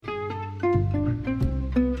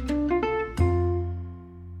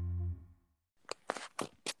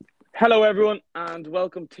Hello, everyone, and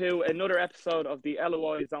welcome to another episode of the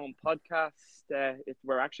LOI Zone podcast.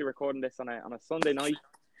 We're actually recording this on a Sunday night,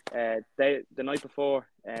 the night before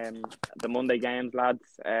the Monday games, lads.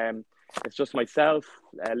 It's just myself,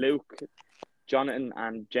 Luke, Jonathan,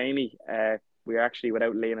 and Jamie. We are actually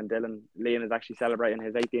without Liam and Dylan. Liam is actually celebrating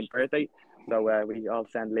his 18th birthday, so we all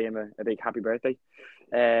send Liam a big happy birthday.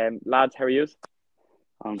 Lads, how are you?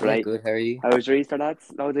 I'm Yeah, great. good. How are you? How was your Easter,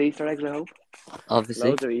 lads? Loads of Easter eggs, I hope. Obviously.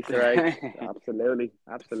 Loads of Easter eggs.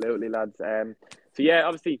 Absolutely, lads. So yeah,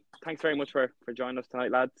 obviously, thanks very much for joining us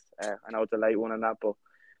tonight, lads. I know it's a late one and that, but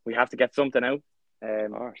we have to get something out.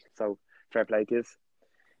 So fair play to you.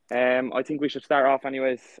 I think we should start off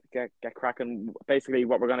anyways, get cracking. Basically,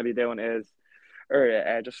 what we're going to be doing is,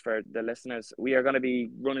 just for the listeners, we are going to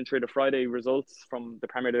be running through the Friday results from the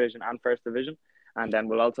Premier Division and First Division. And then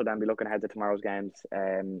we'll also be looking ahead to tomorrow's games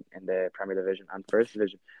in the Premier Division and First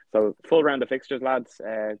Division. So full round of fixtures, lads.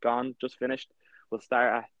 Just finished. We'll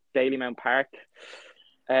start at Dalymount Park.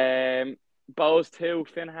 Bows 2,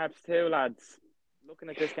 Finn Harps 2, lads. Looking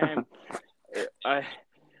at this game,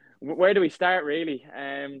 where do we start, really?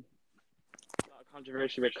 A lot of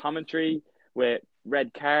controversy with commentary, with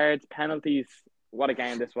red cards, penalties. What a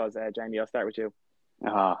game this was, Jamie. I'll start with you.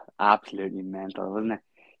 Oh, absolutely mental, wasn't it?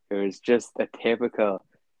 It was just a typical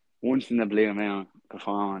once in the blue moon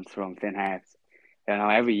performance from Finn Harps. You know,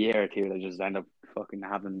 every year or two they just end up fucking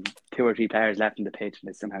having 2 or 3 players left in the pitch and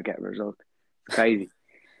they somehow get a result. It's crazy.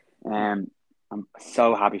 I'm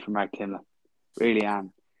so happy for Mark Timlin. Really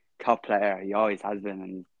am. Top player. He always has been,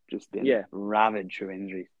 and he's just been ravaged through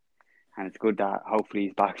injuries. And it's good that hopefully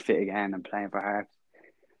he's back fit again and playing for Harps.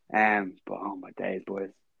 But oh my days,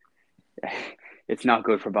 boys. It's not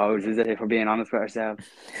good for Bows, is it, if we're being honest with ourselves?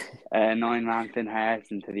 9-man Finn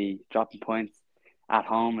Harps and to be dropping points at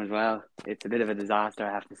home as well. It's a bit of a disaster,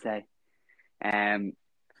 I have to say.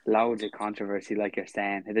 Loads of controversy, like you're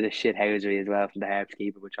saying. A bit of shithousery as well from the Harps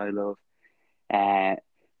keeper, which I love.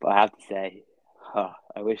 But I have to say,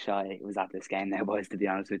 I wish I was at this game now, boys, to be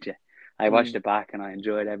honest with you. I watched it back and I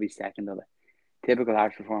enjoyed every second of it. Typical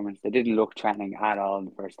Harps performance. They didn't look threatening at all in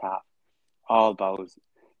the first half. All Bows.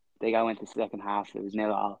 They go into the second half, it was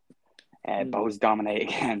 0-0. Bows dominate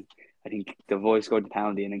again. I think the boys scored the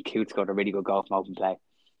penalty and then Coote scored a really good goal from open play.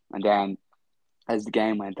 And then as the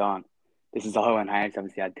game went on, this is all when Harps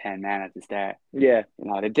obviously had 10 men at the start. Yeah.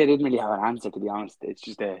 You know, they didn't really have an answer, to be honest. It's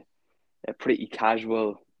just a pretty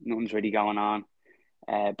casual, nothing's really going on.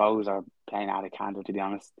 Bows are playing out of canter, to be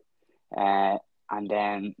honest. And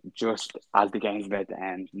then just as the game's about to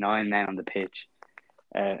end, 9 men on the pitch.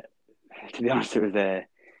 To be honest, it was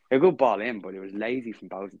a good ball in, but it was lazy from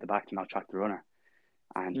Bows at the back to not track the runner.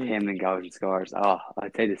 And Timlin goes and scores. Oh,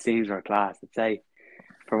 I'd say the scenes were class. I'd say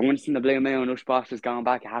for once in the blue moon, Ush Boss was going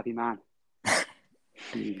back a happy man.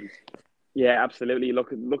 Yeah, absolutely.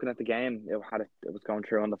 Looking at the game, it was going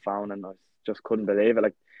through on the phone, and I just couldn't believe it.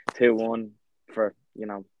 Like 2-1 for a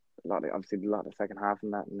lot of second half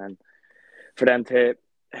and that, and then for them to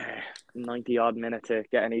 90 odd minute to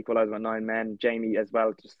get an equaliser with 9 men. Jamie as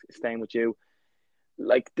well, just staying with you.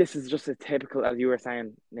 Like, this is just a typical, as you were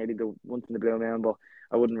saying, nearly the once in the blue moon, but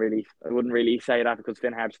I wouldn't really say that, because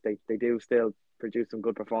Finn Harps, they do still produce some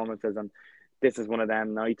good performances, and this is one of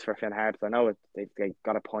them nights for Finn Harps. I know they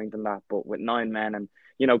got a point in that, but with 9 men and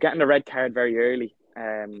getting a red card very early,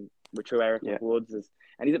 with through Eric McWoods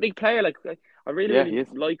and he's a big player. Like, I really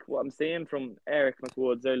like what I'm seeing from Eric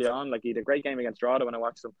McWoods early on. Like, he had a great game against Drogheda when I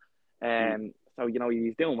watched him. So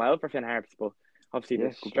he's doing well for Finn Harps, but obviously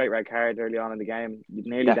the straight red card early on in the game, you'd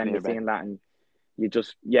nearly then be seeing that, and you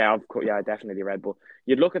just definitely red. But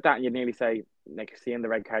you'd look at that and you'd nearly say, like, seeing the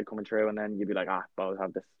red card coming through, and then you'd be like, Bows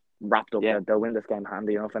have this wrapped up. They'll win this game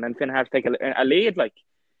handy enough, and then Finn Harps take a lead, like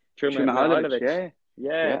through Mihailovic,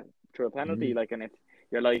 through a penalty, like, and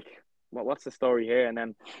you're like, what's the story here? And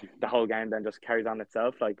then the whole game then just carries on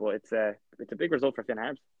itself, like. But it's a big result for Finn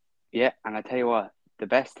Harps. Yeah, and I tell you what, the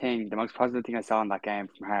most positive thing I saw in that game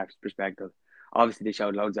from Harps' perspective, obviously they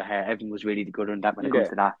showed loads of hair. Everyone was really good on that when it comes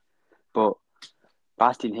to that. But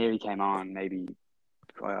Bastian Healy came on maybe,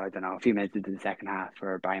 I don't know, a few minutes into the second half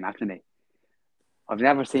for Barry McNamee. I've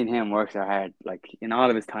never seen him work so hard, like, in all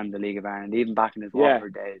of his time in the League of Ireland, even back in his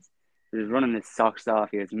Waterford days. He was running his socks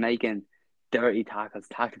off. He was making dirty tackles,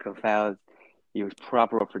 tactical fouls. He was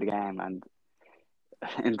proper up for the game. And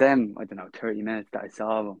in them, 30 minutes that I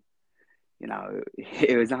saw of him,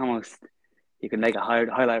 it was almost, you could make a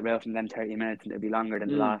highlight reel from them 30 minutes and it'd be longer than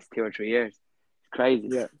the last 2 or 3 years. It's crazy.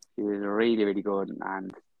 Yeah. He was really, really good.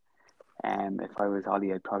 And if I was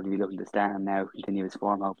Ollie, I'd probably be looking to start him now, continue his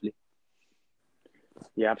form, hopefully.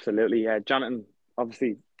 Yeah, absolutely. Jonathan,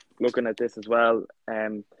 obviously looking at this as well,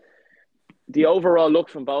 the overall look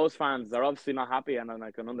from Bows fans, they're obviously not happy, and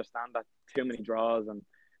I can understand that. Too many draws, and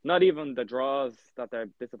not even the draws that they're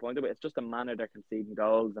disappointed with. It's just the manner they're conceding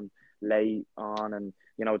goals and late on, and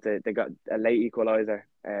they got a late equaliser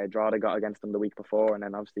draw they got against them the week before, and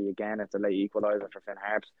then obviously again it's a late equaliser for Finn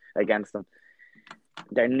Harps against them.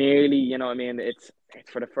 They're nearly, it's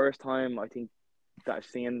for the first time I think that I've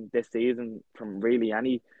seen this season from really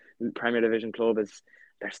any Premier Division club is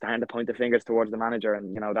they're starting to point the fingers towards the manager,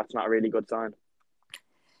 and that's not a really good sign.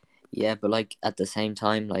 Yeah, but like at the same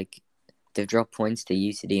time, like they've dropped points to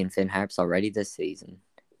UCD and Finn Harps already this season.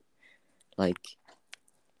 Like,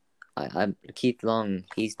 I Keith Long,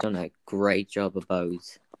 he's done a great job of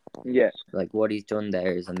Bows. Yeah. Like, what he's done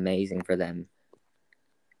there is amazing for them.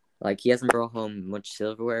 Like, he hasn't brought home much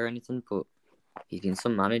silverware or anything, but he's been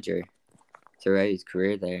some manager throughout his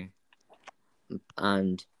career there.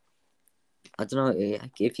 And I don't know,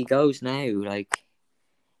 if he goes now, like,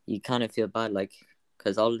 you kind of feel bad, like,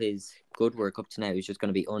 because all his good work up to now is just going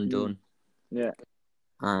to be undone. Yeah.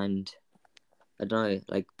 And I don't know,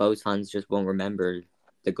 like, Bows fans just won't remember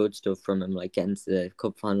the good stuff from him, like getting to the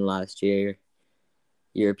cup final last year,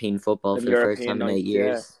 European football for the first time in 8 years.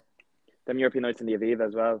 Yeah. Them European nights in the Aviva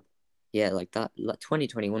as well. Yeah, like that.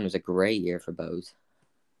 2021 was a great year for Bows.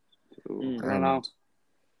 I don't know.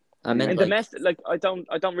 I meant domestic, I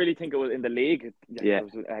don't really think it was in the league. Yeah, it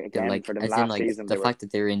was, again, for them last season. The fact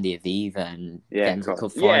that they were in the Aviva and getting to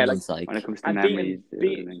cup finals, like when it comes to memories,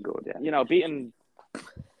 beating good. Yeah, beating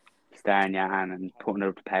Starnyan and putting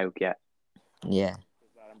up the Pauk. Yeah. Yeah.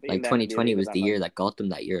 Like 2020 was the year that got them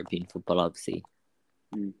that European football, obviously.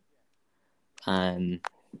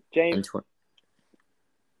 James,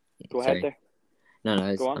 go ahead there. No,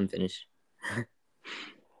 I'm finished.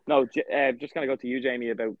 No, just gonna go to you, Jamie,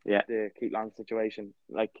 about the Keith Long situation.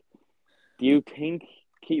 Like, do you think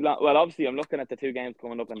Keith Long? Well, obviously, I'm looking at the two games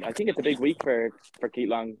coming up, and I think it's a big week for Keith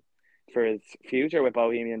Long for his future with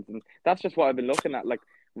Bohemians, and that's just what I've been looking at. Like,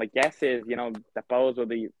 my guess is, that Bows will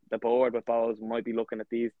be the board with Bows might be looking at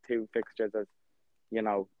these two fixtures as,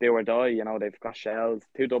 do or die. They've got Shels,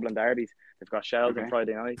 two Dublin derbies. They've got Shels on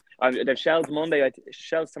Friday night. They've Shels Monday,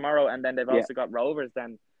 Shels tomorrow, and then they've also got Rovers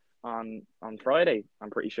then on Friday,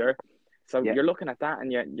 I'm pretty sure. So you're looking at that,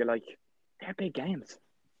 and you're like, they're big games.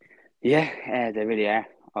 Yeah, they really are.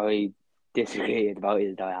 I disagree about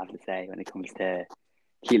it, though, I have to say, when it comes to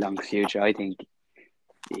Keith Long's future. I think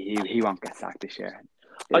he won't get sacked this year.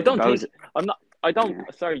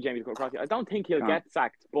 Sorry, Jamie, to cut across you. I don't think he'll get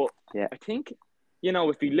sacked, but I think,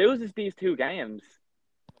 if he loses these two games,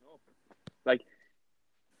 like,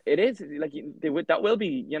 it is like that will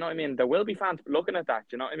be, there will be fans looking at that,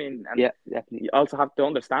 and definitely. You also have to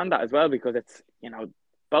understand that as well, because it's,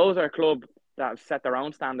 Bows are a club that have set their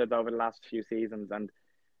own standards over the last few seasons, and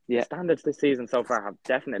the standards this season so far have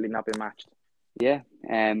definitely not been matched. Yeah,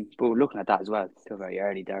 but looking at that as well, it's still very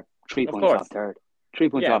early. They're 3 points off third. 3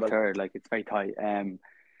 points off third, like, it's very tight.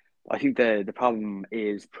 I think the problem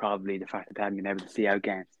is probably the fact that they haven't been able to see out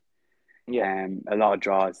games. Yeah. A lot of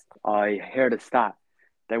draws. I heard a stat.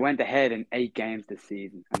 They went ahead in 8 games this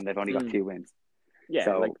season, and they've only got 2 wins. Yeah,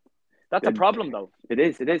 so that's a problem, though. It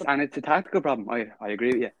is, and it's a tactical problem. I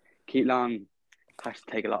agree with you. Keith Long has to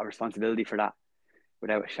take a lot of responsibility for that,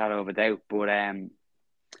 without a shadow of a doubt. But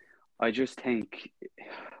I just think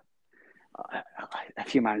a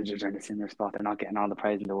few managers are in a similar spot. They're not getting all the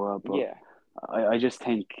praise in the world, but I just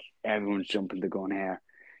think everyone's jumping the gun here.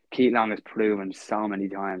 Keith Long has proven so many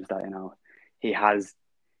times that he has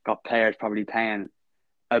got players probably playing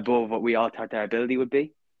above what we all thought their ability would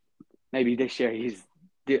be. Maybe this year he's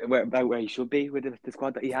about where he should be with the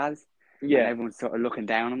squad that he has. Yeah, and everyone's sort of looking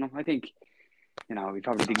down on him. I think he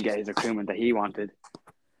probably didn't get his recruitment that he wanted.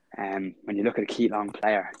 When you look at a Keith Long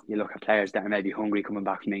player, you look at players that are maybe hungry coming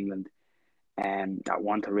back from England and that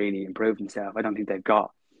want to really improve themselves. I don't think they've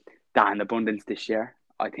got that in abundance this year.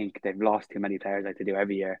 I think they've lost too many players like they do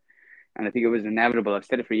every year. And I think it was inevitable. I've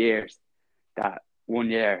said it for years that one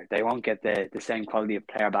year they won't get the same quality of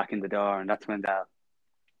player back in the door, and that's when they'll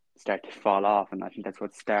start to fall off. And I think that's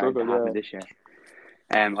what's starting to happen this year.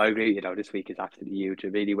 I agree with you, this week is absolutely huge.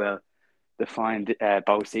 It really will define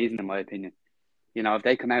both season, in my opinion. If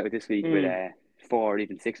they come out with this week with 4 or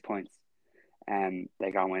even 6 points,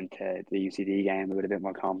 they go into the UCD game with a bit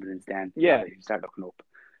more confidence, then they can start looking up.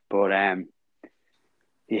 But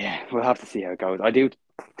we'll have to see how it goes. I do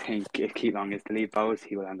think if Keith Long is to leave Bows,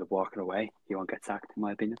 he will end up walking away. He won't get sacked, in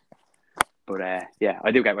my opinion. But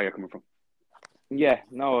I do get where you're coming from. Yeah,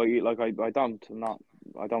 no, I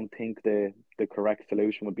don't think the correct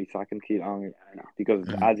solution would be sacking Keith Long, because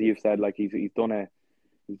as you've said, like he's done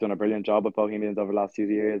he's done a brilliant job with Bohemians over the last few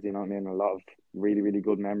years. You know what I mean? A lot of really, really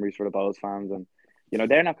good memories for the Bows fans, and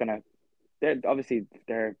they're not gonna. They're obviously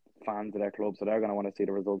they're fans of their club, so they're gonna want to see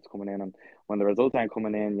the results coming in. And when the results aren't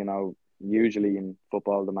coming in, usually in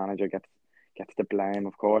football the manager gets the blame,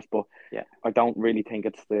 of course. But Yeah. I don't really think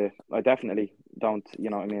it's the. I definitely don't. You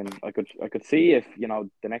know what I mean? I could see if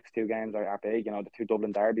the next two games are big. The two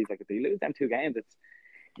Dublin derbies. Like if they lose them two games, it's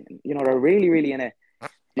they're really, really in a.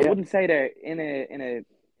 I wouldn't say they're in a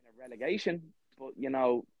relegation, but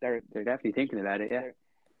they're definitely thinking about it.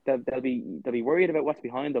 Yeah, they'll be worried about what's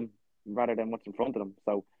behind them rather than what's in front of them.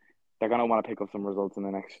 So they're gonna want to pick up some results in the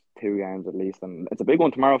next two games at least, and it's a big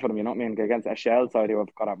one tomorrow for them. You know what I mean? Against a Shels side who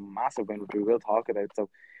have got a massive win, which we will talk about. So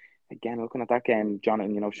again, looking at that game,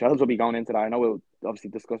 Jonathan, Shels will be going into that. I know we'll obviously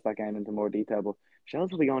discuss that game into more detail, but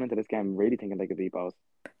Shels will be going into this game really thinking they could beat Bows.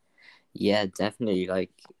 Yeah, definitely.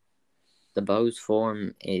 Like, the Bows'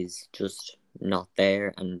 form is just not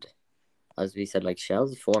there, and as we said, like,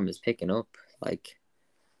 Shels' form is picking up. Like,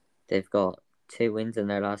 they've got 2 wins in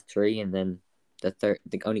their last 3, and then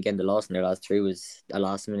the only game they lost in their last 3 was a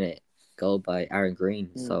last-minute goal by Aaron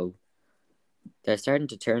Green. So they're starting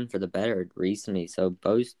to turn for the better recently. So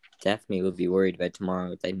Bows definitely will be worried about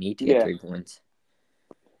tomorrow. They need to get 3 points.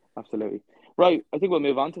 Absolutely. Right, I think we'll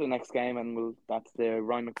move on to the next game, and that's the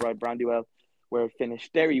Ryan McBride Brandywell, where it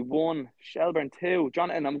finished Derry 1, Shelburne 2.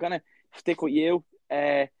 Jonathan, I'm going to stick with you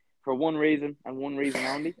for one reason and one reason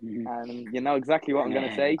only, and you know exactly what I'm going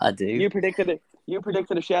to say. I do. You predicted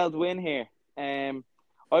a Shells win here. I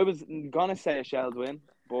was going to say a Shells win,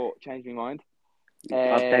 but changed my mind.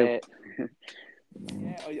 Yeah,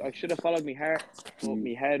 I should have followed my heart, but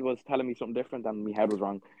my head was telling me something different, and my head was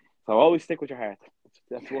wrong. So always stick with your heart.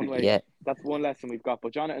 That's one way. Yeah. That's one lesson we've got.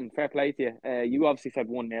 But Jonathan, fair play to you. You obviously said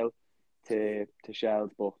 1-0 to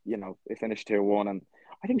Shels, but it finished 2-1, and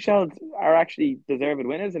I think Shels are actually deserved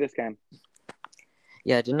winners of this game.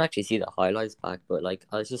 Yeah, I didn't actually see the highlights back, but like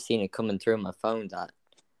I was just seeing it coming through my phone that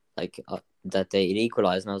that they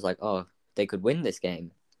equalised, and I was like, oh, they could win this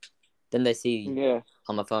game. Then they see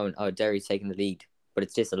on my phone, oh, Derry's taking the lead, but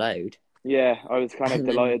it's disallowed. Yeah, I was kind of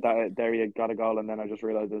delighted that Derry got a goal, and then I just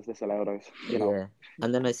realised it was disallowed.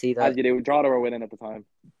 And then I see that as you do, draw, they were winning at the time.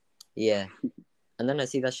 Yeah, and then I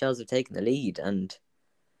see that Shels have taken the lead, and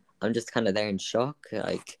I'm just kind of there in shock,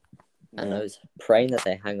 like, and I was praying that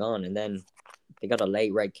they hang on, and then they got a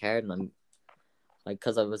late red card, and I'm like,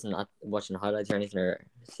 because I wasn't watching highlights or anything or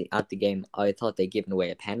at the game, I thought they'd given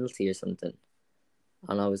away a penalty or something,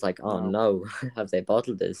 and I was like, oh no, have they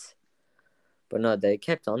bottled this? But no, they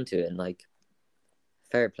kept on to it, and like,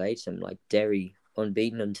 fair play to them. Like, Derry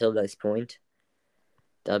unbeaten until this point.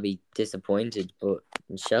 They'll be disappointed, but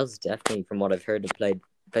Shels definitely, from what I've heard, have played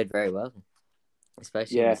very well,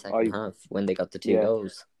 especially in the second half when they got the 2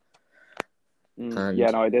 goals. I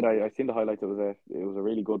did. I seen the highlights. It was a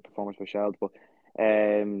really good performance for Shels. But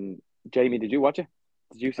Jamie, did you watch it?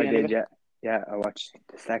 Did you see any of it? Yeah, I watched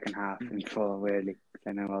the second half in full. Weirdly,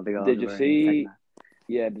 I know all the goals. Did you see?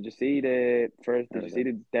 Yeah, did you see the first? Did you see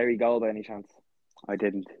the Derry goal by any chance? I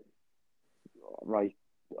didn't. Right,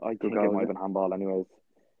 I think it might have been handball. Anyways,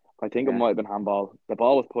 I think it might have been handball. The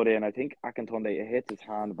ball was put in. I think Akintunde, it hits his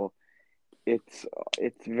hand, but it's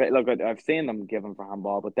look. I've seen them given for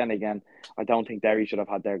handball, but then again, I don't think Derry should have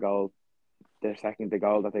had their goal, the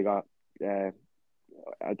goal that they got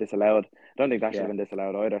disallowed. I don't think that should have been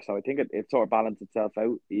disallowed either. So I think it sort of balanced itself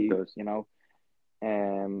out.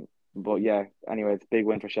 But yeah, anyways, big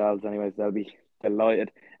win for Shels. Anyways, they'll be delighted.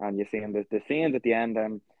 And you're seeing the scenes at the end.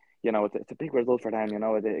 It's a big result for them.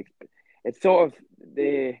 It's sort of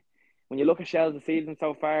when you look at Shels the season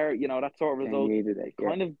so far, that sort of result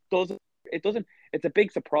kind of doesn't. It doesn't. It's a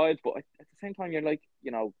big surprise, but at the same time, you're like,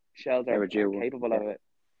 Shels are capable of it.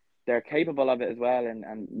 They're capable of it as well,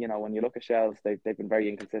 and when you look at Shels, they've been very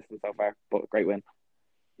inconsistent so far, but great win.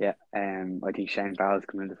 Yeah, I think Shane Fowler's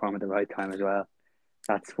coming into form at the right time as well.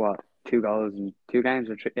 That's what 2 goals in 2 games,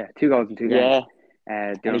 2 goals in 2 games.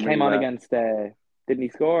 Yeah, and he came on against. Didn't he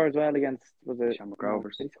score as well against? Was it Sean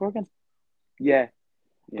McGrovers? Did he score against? Yeah,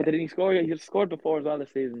 but didn't he score? He scored before as well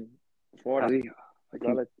this season. Before that, I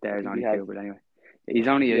think there's only 2, but anyway, he's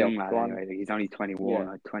only a young lad anyway. Like, he's only 21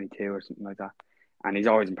 or 22 or something like that, and he's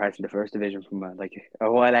always impressed in the first division from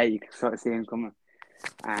a while out. You can sort of see him coming,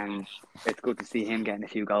 and it's good to see him getting a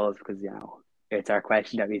few goals because it's our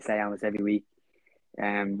question that we say almost every week.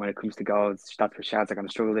 When it comes to goals, that's where Shels are going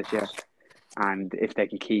to struggle this year, and if they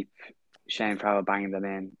can keep Shane Fowler banging them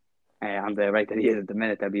in on the rate that he is at the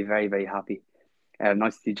minute, they'll be very, very happy.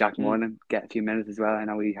 Nice to see Jack Moylan get a few minutes as well. I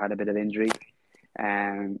know he had a bit of injury.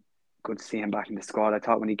 Good to see him back in the squad. I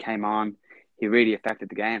thought when he came on, he really affected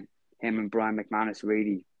the game. him and Brian McManus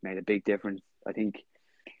really made a big difference. I think,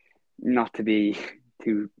 not to be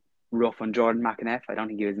too rough on Jordan McAneff, I don't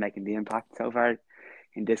think he was making the impact so far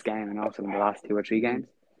in this game and also in the last 2 or 3 games.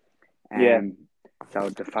 Yeah. So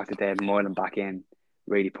the fact that they have Moylan back in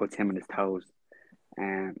really puts him on his toes.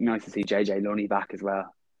 Nice to see JJ Lunny back as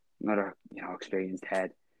well. Another, experienced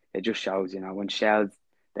head. It just shows, when Shels,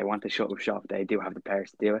 they want to shut up shop, they do have the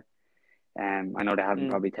players to do it. I know they haven't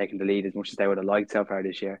probably taken the lead as much as they would have liked so far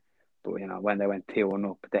this year. But, when they went 2-1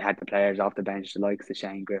 up, they had the players off the bench, the likes of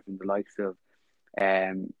Shane Griffin, the likes of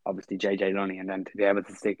obviously JJ Lunny, and then to be able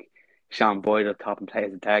to stick Sean Boyd up top and play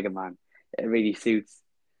as a target man, it really suits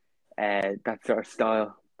that sort of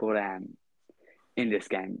style. But in this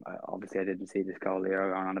game, obviously I didn't see this goal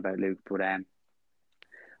you're going on about, Luke, but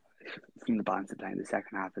from the balance of playing the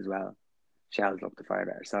second half as well, Shels looked the far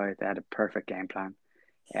better side. They had a perfect game plan.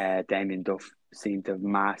 Damien Duff seemed to have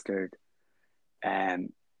mastered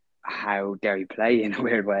how Derry play in a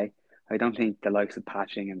weird way. I don't think the likes of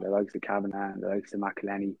Patching and the likes of Kavanagh and the likes of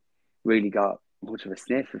McElhenney really got much of a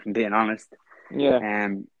sniff, if I'm being honest. Yeah.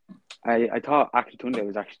 I thought Akintunde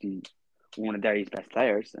was actually one of Derry's best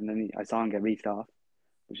players, and then I saw him get reefed off,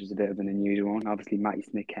 which is a bit of an unusual one. Obviously, Matty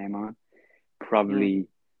Smith came on, probably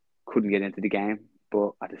couldn't get into the game,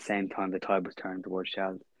 but at the same time, the tide was turned towards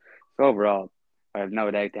Shels. So overall, I have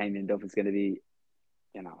no doubt Damien Duff is going to be,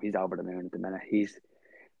 he's over the moon at the minute. He's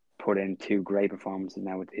put in 2 great performances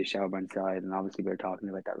now with his Shelburne side, and obviously we were talking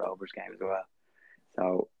about that Rovers game as well.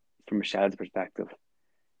 So from a Shels perspective,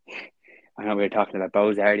 I know we were talking about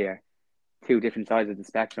Bose earlier, 2 different sides of the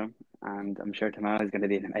spectrum, and I'm sure tomorrow is going to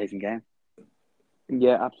be an amazing game.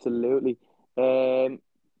 Yeah, absolutely.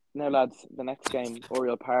 Now, lads, the next game,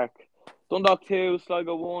 Oriel Park. Dundalk 2,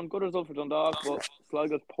 Sligo 1. Good result for Dundalk, but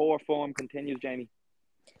Sligo's poor form continues, Jamie.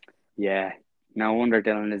 Yeah, no wonder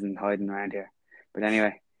Dylan isn't hiding around here. But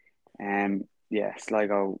anyway,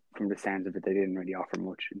 Sligo, from the sounds of it, they didn't really offer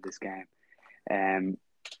much in this game.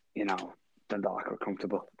 Dundalk were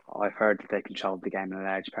comfortable. I've heard that they controlled the game in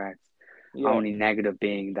large parts. Yeah. Only negative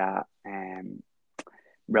being that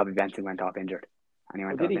Robbie Benson went off injured. And he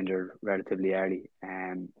went off injured relatively early.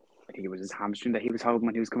 I think it was his hamstring that he was holding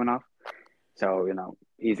when he was coming off. So,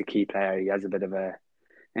 he's a key player. He has a bit of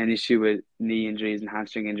an issue with knee injuries and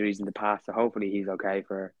hamstring injuries in the past. So hopefully he's okay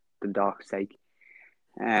for Dundalk's sake.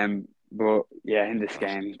 But yeah, in this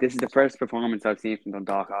game, this is the first performance I've seen from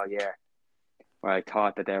Dundalk all year where I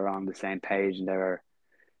thought that they were on the same page and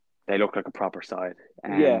they looked like a proper side.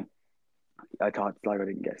 Yeah. I thought Sligo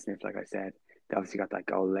didn't get sniffed, like I said. They obviously got that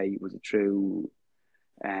goal late. Was it true?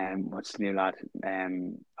 What's the new lad?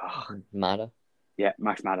 Mata. Yeah,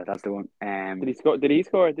 Max Mata, that's the one. Did he score?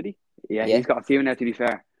 Did he? Yeah, he's got a few now, to be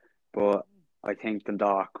fair. But I think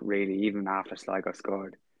Dundalk really, even after Sligo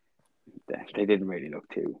scored, they didn't really look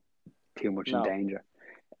too much in danger.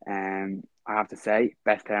 I have to say,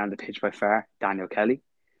 best player on the pitch by far, Daniel Kelly.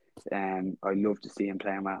 I love to see him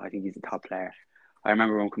playing well. I think he's a top player. I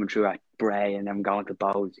remember him coming through at Bray and then going to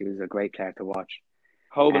Bowes. He was a great player to watch.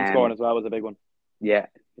 Hoban scoring as well was a big one. Yeah,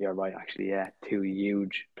 you're right, actually. Yeah, 2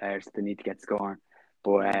 huge players that need to get scoring.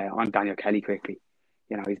 But on Daniel Kelly quickly,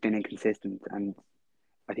 he's been inconsistent. And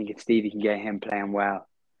I think if Stevie can get him playing well,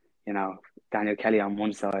 Daniel Kelly on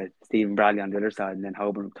one side, Stephen Bradley on the other side, and then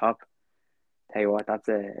Hoban up top, tell you what, that's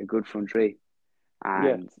a good front three.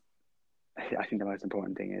 And I think the most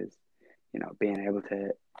important thing is, being able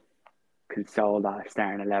to console that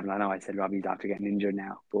starting 11. I know I said Robbie's after getting injured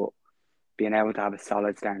now, but being able to have a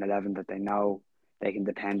solid starting 11 that they know they can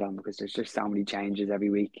depend on, because there's just so many changes every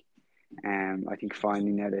week. I think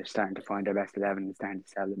finally now they're starting to find their best 11 and starting to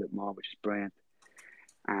sell a little bit more, which is brilliant.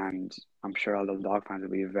 And I'm sure all those dog fans will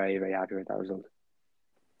be very, very happy with that result.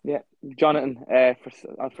 Yeah, Jonathan,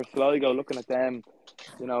 for Sligo, looking at them,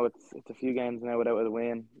 it's a few games now without a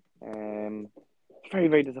win. Very,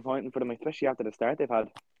 very disappointing for them, especially after the start they've had.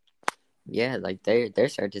 Yeah, like their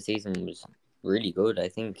start to the season was really good. I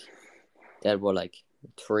think they had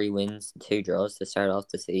 3 wins, 2 draws to start off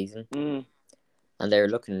the season, and they're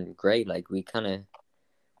looking great. Like we're talking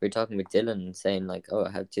with Dylan and saying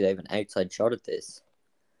do they have an outside shot at this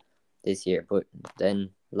year? But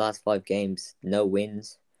then last 5 games, no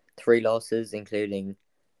wins, 3 losses, including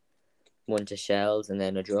 1 to Shels and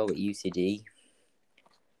then a draw with UCD.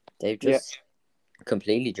 They've just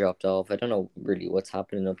completely dropped off. I don't know really what's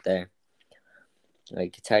happening up there.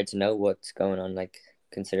 It's hard to know what's going on,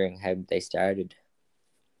 considering how they started.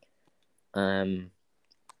 I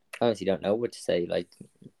honestly don't know what to say.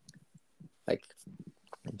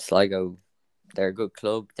 Sligo, they're a good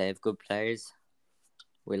club. They have good players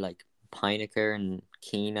with Pinecker and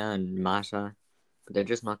Keena and Mata, but they're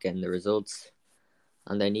just not getting the results.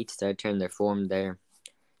 and they need to start turning their form there.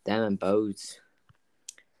 Them and Bowes,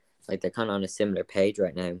 like they're kind of on a similar page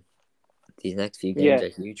right now. These next few games are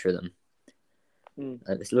huge for them.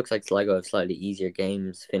 It looks like Sligo have slightly easier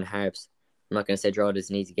games. Finn Harps, I'm not going to say draw is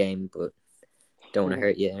an easy game, but don't want to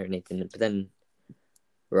hurt you or anything. But then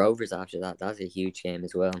Rovers after that, that's a huge game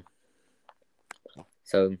as well.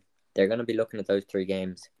 So they're going to be looking at those 3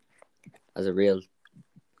 games as a real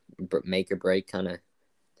make or break kind of.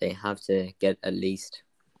 They have to get at least,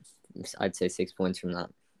 I'd say, 6 points from that.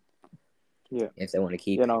 Yeah. If they want to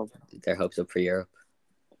keep their hopes up for Europe.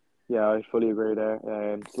 Yeah, I fully agree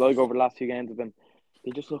there. Sligo over the last few games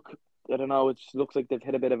they just look, I don't know, it just looks like they've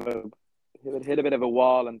hit a bit of a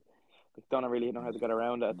wall, and they don't really know how to get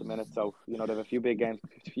around it at the minute. So, they have a few big games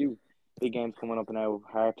coming up now.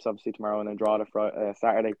 Harps obviously tomorrow, and then Drogheda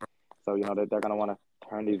Saturday. So, they're going to want to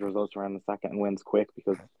turn these results around in the second and wins quick,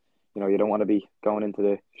 because, you don't want to be going into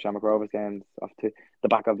the Shamrock Rovers games off to the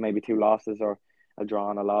back of maybe 2 losses or a draw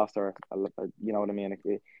and a loss, or you know what I mean.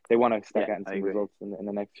 They want to start getting some results in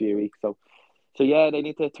the next few weeks. So yeah, they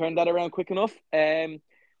need to turn that around quick enough.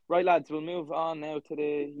 Right, lads, we'll move on now to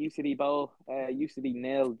the UCD Bowl. UCD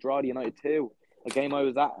 0, Drogheda United 2. A game I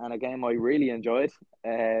was at and a game I really enjoyed.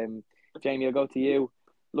 Jamie, I'll go to you.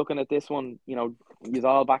 Looking at this one, you're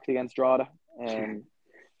all backed against Drogheda. Sorry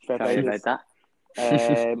about that.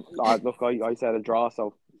 Look, I said a draw,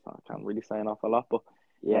 so I can't really say an awful lot, but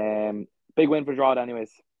yeah. Big win for Drogheda anyways.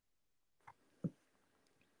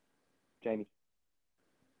 Jamie.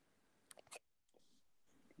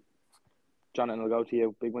 Jonathan, I'll go to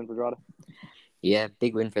you. Big win for Drogheda. Yeah,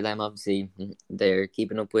 big win for them, obviously. They're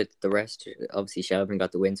keeping up with the rest. Obviously, Shelburne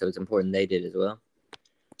got the win, so it's important they did as well.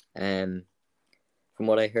 From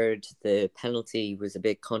what I heard, the penalty was a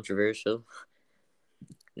bit controversial.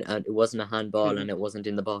 It wasn't a handball and it wasn't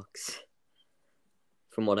in the box.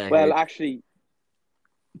 From what I heard. Well, actually,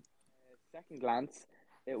 second glance,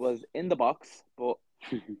 it was in the box, but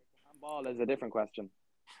handball is a different question.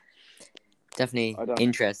 Definitely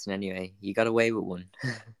interesting anyway. You got away with one.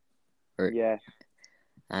 Yeah.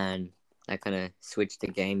 And that kind of switched the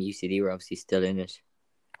game. UCD were obviously still in it.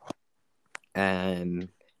 And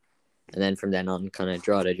then from then on, kind of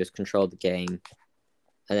Drogheda just controlled the game.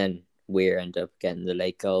 And then Weir ended up getting the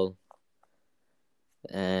late goal.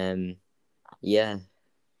 Yeah.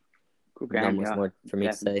 Good game, not much more for me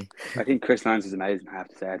to say. I think Chris Lyons was amazing, I have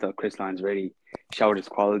to say. I thought Chris Lyons really showed his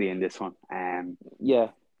quality in this one. Yeah.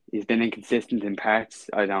 He's been inconsistent in parts.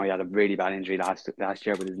 I know he had a really bad injury last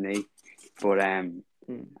year with his knee. But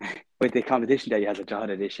with the competition that he has at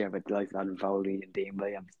Drogheda this year, with the likes of Adam Foley and Dean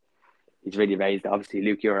Williams, he's really raised. Obviously,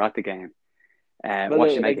 Luke, you were at the game.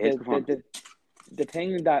 What should make his performance? The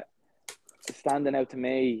thing that standing out to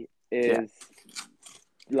me is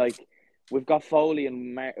we've got Foley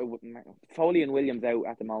and Williams out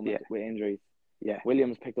at the moment with injuries. Yeah,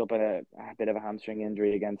 Williams picked up a bit of a hamstring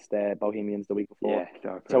injury against Bohemians the week before.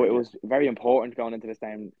 Yeah, so it was very important going into this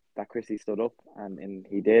game that Chrissy stood up and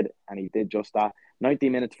he did just that. 90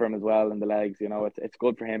 minutes for him as well in the legs. It's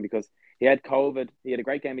good for him because he had COVID. He had a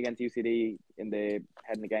great game against UCD in the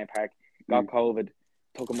head in the game park. Got COVID.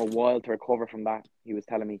 Took him a while to recover from that. He was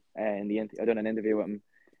telling me I done an interview with him.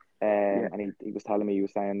 And he was telling me, he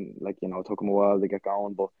was saying, it took him a while to get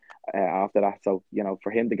going, but after that, so,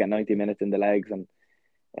 for him to get 90 minutes in the legs, and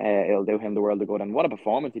it'll do him the world of good. And what a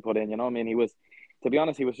performance he put in, I mean, he was, to be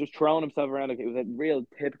honest, he was just throwing himself around. It was a real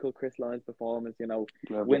typical Chris Lyons performance,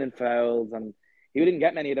 winning fouls, and he didn't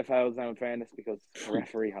get many of the fouls now, in fairness, because the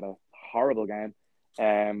referee had a horrible game.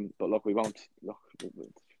 But look, we won't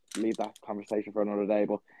leave that conversation for another day,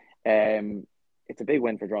 but it's a big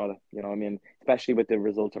win for Drogheda, I mean, especially with the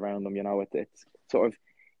results around them, it's sort of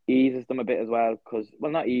eases them a bit as well,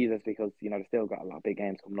 not eases because, they've still got a lot of big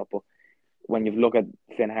games coming up, but when you look at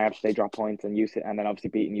Finn Harps, they drop points, and then obviously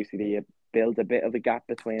beating UCD, it builds a bit of a gap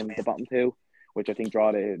between the bottom two, which I think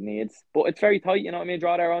Drogheda needs, but it's very tight, I mean,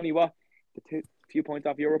 Drogheda are only few points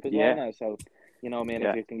off Europe as well now, so, I mean,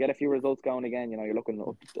 if you can get a few results going again, you're looking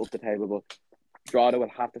up the table, but Drogheda will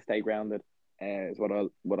have to stay grounded. Is what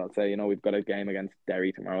I'll say. We've got a game against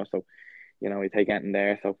Derry tomorrow, so we take anything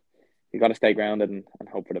there. So you got to stay grounded and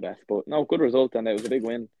hope for the best. But no, good result, and it was a big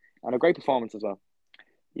win and a great performance as well.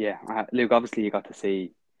 Yeah, Luke. Obviously, you got to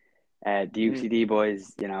see the UCD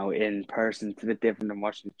boys, in person. It's a bit different than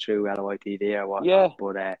watching it through LOI TV or whatnot.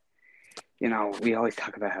 But we always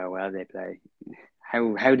talk about how well they play.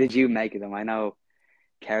 How did you make of them? I know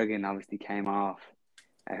Kerrigan obviously came off.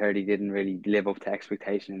 I heard he didn't really live up to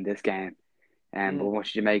expectation in this game. But what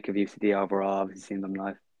should you make of UCD overall? Obviously, seen them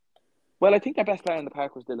live. Well, I think their best player in the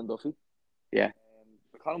park was Dylan Duffy. Yeah.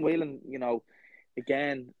 Colin Whelan,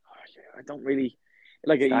 again, I don't really.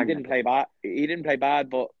 Like he didn't stagnant. play bad. He didn't play bad,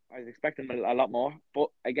 but I was expecting a lot more. But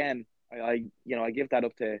again, I give that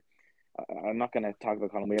up to. I'm not going to talk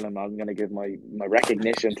about Colin Whelan. I'm going to give my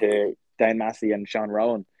recognition to Dan Massey and Sean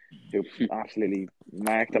Rowan, who absolutely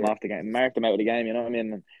marked him Yeah, off the game, marked him out of the game. You know what I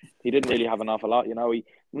mean? And he didn't really have an awful lot.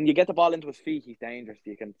 When you get the ball into his feet, he's dangerous.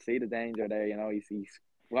 You can see the danger there. He's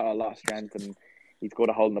got a lot of strength and he's good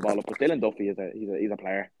at holding the ball up. But Dylan Duffy he's a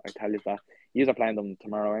player. I tell you that. You're playing them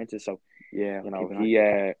tomorrow, aren't you? So yeah. We'll keep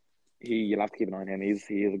an you'll have to keep an eye on him. He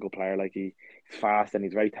is a good player. Like he's fast and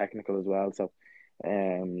he's very technical as well. So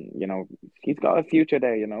he's got a future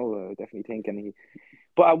there. I definitely think.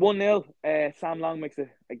 But at 1-0, Sam Long makes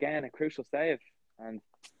a crucial save and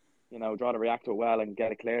draw to react to it well and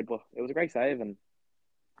get it cleared. But it was a great save and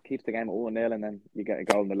keeps the game at 1-0, and then you get a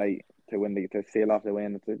goal in the late to seal off the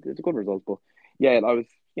win. It's a good result. But yeah, I was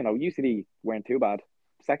UCD weren't too bad.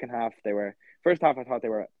 Second half they were. First half I thought they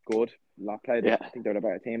were good. Lot played. Yeah. I think they were the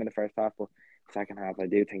better team in the first half, but second half I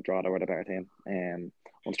do think Drogheda were the better team.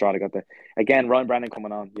 Once Drogheda got Ryan Brennan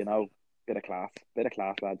coming on, bit of class,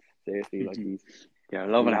 lads. Seriously, like he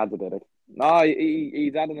loving it. adds a bit of. No,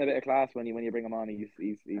 he's adding a bit of class when you bring him on. He's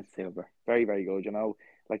Super. very, very good.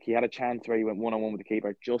 Like he had a chance where he went 1-on-1 with the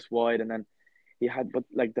keeper just wide, and then but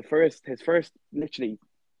like his first literally,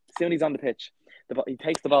 as soon as he's on the pitch, he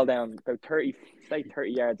takes the ball down about 30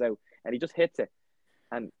 yards out, and he just hits it,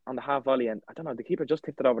 and on the half volley, and I don't know, the keeper just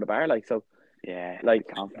tipped it over the bar, like so. Yeah, like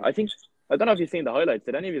I don't know if you've seen the highlights.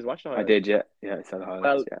 Did any of you watch the highlights? I did. Yeah, I saw the highlights.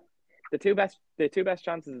 Well, yeah, the two best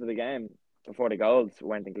chances of the game before the goals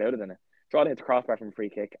weren't included in it. Drogheda hit the crossbar from a free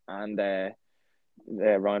kick, and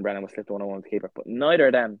Ryan Brennan was slipped 1-on-1 with the keeper, but neither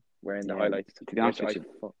of them were in the highlights. To be honest with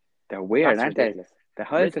you, they're weird, aren't they? Ridiculous. The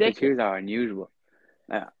highlights that they Ridiculous. choose are unusual.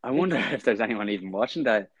 I wonder if there's anyone even watching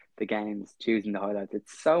the games choosing the highlights.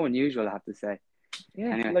 It's so unusual, I have to say.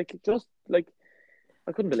 Yeah, Anyway.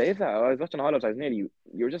 I couldn't believe that. I was watching the highlights. I was nearly you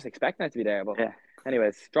were just expecting it to be there, but Yeah.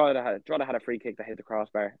 Anyways, Drogheda had a free kick that hit the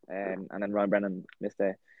crossbar, and then Ryan Brennan missed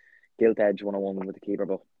a gilt edge 1-on-1 with the keeper.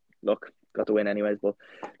 But look, got the win anyways. But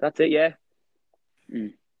that's it, yeah.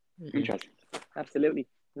 Interesting. Absolutely.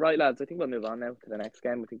 Right, lads. I think we'll move on now to the next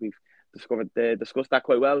game. I think we've discussed that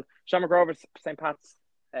quite well. Shamrock Rovers, St. Pat's,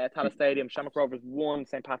 Tallaght Stadium. Shamrock Rovers 1,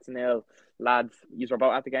 St. Pat's 0. Lads, you were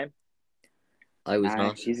both at the game? I was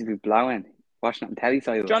not. She's a bit blowing. Watching it on telly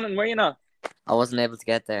side. Jonathan, were you not? I wasn't able to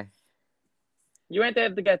get there. You weren't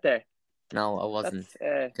able to get there? No, I wasn't.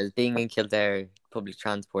 Because being in Kildare, public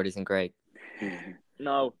transport isn't great.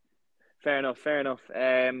 No. Fair enough.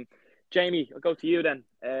 Jamie, I'll go to you then.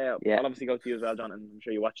 I'll obviously go to you as well, Jonathan. I'm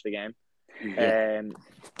sure you watched the game.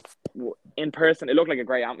 In person, it looked like a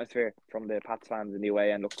great atmosphere from the Pats fans in the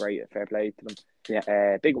away and looked great. Fair play to them.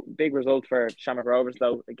 Yeah. Big result for Shamrock Rovers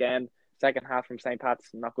though. Again, second half from St. Pat's,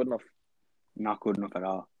 not good enough. Not good enough at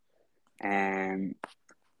all.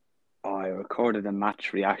 I recorded a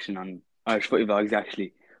match reaction on Irish Footy Vlogs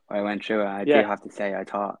actually, where I went through it. I do have to say, I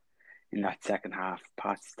thought in that second half,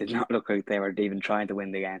 Pats did not look like they were even trying to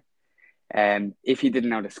win the game. If you didn't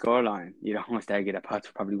know the scoreline, you'd almost argue that Pats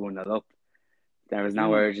were probably 1-0 up. There was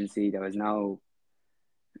no urgency. There was not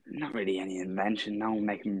really any invention. No one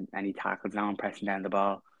making any tackles. No one pressing down the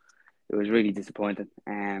ball. It was really disappointing.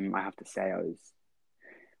 I have to say,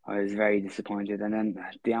 I was very disappointed. And then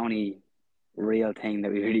the only real thing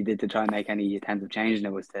that we really did to try and make any attempt of changing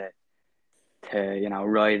it was to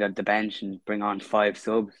ride at the bench and bring on 5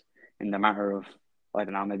 subs in the matter of, I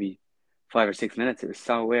don't know, maybe 5 or 6 minutes. It was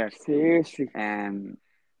so weird. Seriously. I'll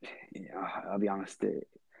be honest.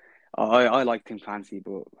 I like Tim Clancy,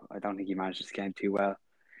 but I don't think he managed this game too well.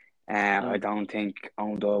 I don't think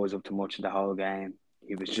Ondo was up to much in the whole game.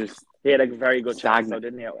 He was just he had a very good chance, stagnant. though,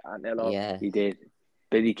 didn't he? Yeah, he did.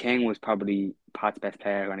 Billy King was probably Pat's best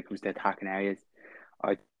player when it comes to attacking areas.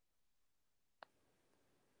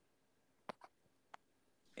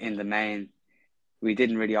 In the main, we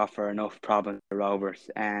didn't really offer enough problems to Rovers.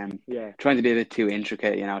 Trying to be a bit too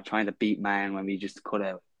intricate, trying to beat man when we just could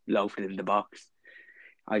have loafed it in the box.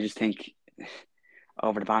 I just think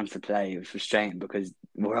over the balance of play, it was frustrating because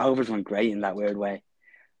Rovers went great in that weird way.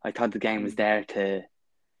 I thought the game was there to,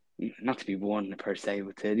 not to be won per se,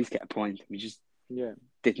 but to at least get a point. We just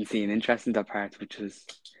didn't see an interest in that part, which was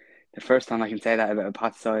the first time I can say that about a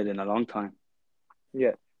Pat side in a long time.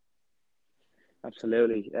 Yeah.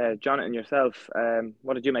 Absolutely. Jonathan, yourself,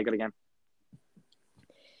 what did you make of the game?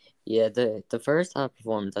 Yeah, the first half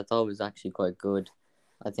performance I thought was actually quite good.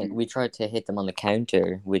 I think we tried to hit them on the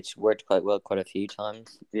counter, which worked quite well quite a few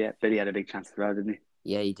times. Yeah, Billy had a big chance as well, didn't he?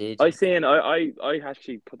 Yeah, he did. I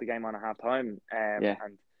actually put the game on at half time, and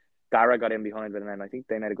Dara got in behind it, and then I think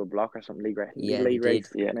they made a good block or something. League they did.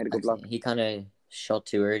 Made a good block. He kind of shot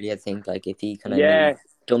too early. I think like if he kind of Yeah,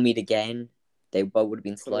 dummied again, they both would have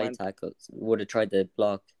been Could've slide went. tackles. Would have tried to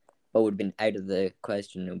block, but would have been out of the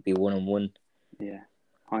question. It would be 1-on-1. Yeah.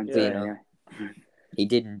 But you Yeah. know, he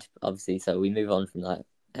didn't obviously. So we move on from that.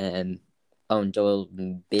 Owen Doyle,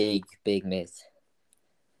 big miss.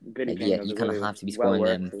 Billy Like, King yeah, was you a kind good. of It have was to be well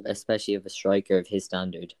scoring worked. them, especially of a striker of his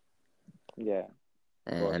standard. Yeah.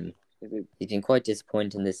 Um, But he's been quite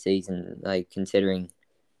disappointing this season, like considering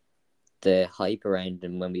the hype around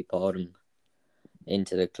him when we bought him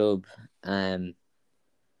into the club. I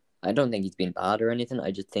don't think he's been bad or anything.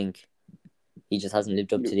 I just think he just hasn't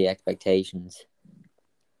lived up to the expectations.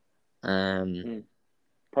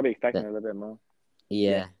 probably expecting a little bit more.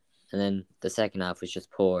 Yeah. And then the second half was just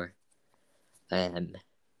poor.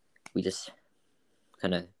 We just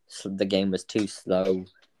kind of the game was too slow.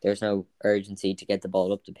 There's no urgency to get the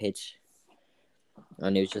ball up the pitch,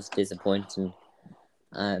 and it was just disappointing.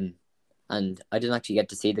 And I didn't actually get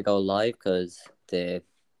to see the goal live because the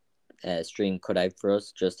stream cut out for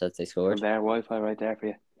us just as they Well, scored. there, Wi-Fi right there for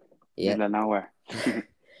you. Yeah, Middle of nowhere.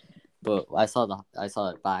 but I saw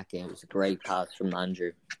it back, and it was a great pass from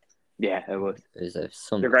Andrew. Yeah, it was. It was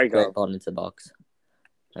some a great goal. ball into the box.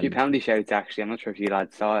 A few penalty shouts actually. I'm not sure if you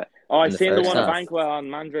lads saw it. Oh, I In the seen the first one at half. Bankwell on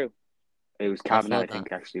Mandrew. It was I Kavanagh, saw I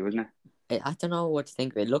think, actually, wasn't it? I don't know what to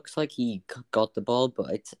think of it. It looks like he got the ball, but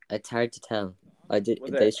it's hard to tell. Was They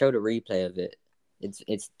it? showed a replay of it. It's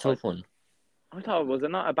a tough one. I thought was it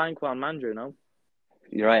not a Bankwell on Mandrew? No.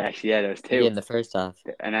 You're right, actually. Yeah, there was two. Yeah, in the first half.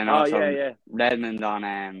 And then Oh also yeah. Redmond on Oh,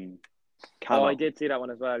 I Calvo. did see that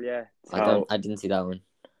one as well. Yeah. So I didn't see that one.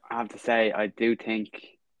 I have to say, I do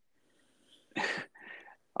think.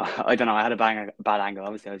 I don't know. I had a bad angle.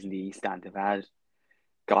 Obviously, I was in the east stand. If I had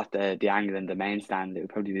got the angle in the main stand, it would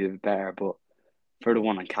probably be a bit better. But for the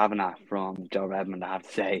one on Kavanagh from Joe Redmond, I have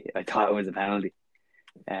to say, I thought it was a penalty.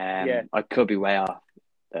 Yeah. I could be way off.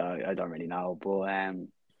 I don't really know. But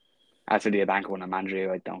as for the bank one on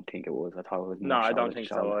Mandrew, I don't think it was. I thought it was No, more I don't shoulder to think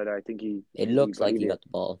so shoulder. either. I think he. It looks like he got the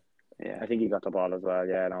ball. Yeah, I think he got the ball as well.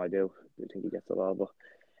 Yeah, no, I do. I think he gets the ball. But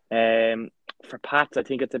for Pats, I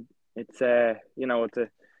think it's a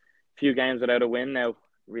few games without a win now.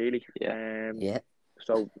 Really. Yeah. Yeah.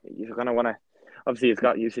 So you're gonna want to. Obviously, it's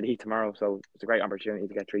got UCD tomorrow, so it's a great opportunity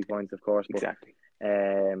to get 3 points, of course. But, exactly.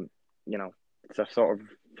 It's a sort of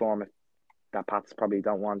format that Pats probably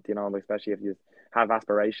don't want. Especially if you have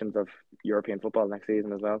aspirations of European football next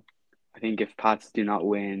season as well. I think if Pats do not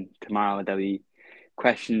win tomorrow, there'll be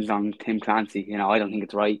questions on Tim Clancy. I don't think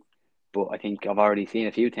it's right, but I think I've already seen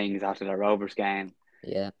a few things after the Rovers game.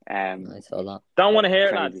 Yeah, I saw that. Don't want to hear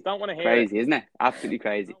it, Crazy. lads. Don't want to hear crazy, isn't it? Absolutely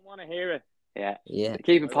crazy. Don't want to hear it. Yeah.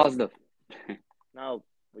 Keep it positive. No,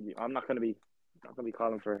 I'm not going to be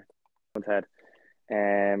calling for one's head.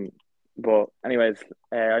 But anyways,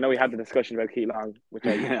 I know we had the discussion about Keith Long, which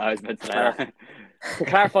I was about to say that. To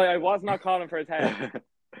clarify, I was not calling for his head.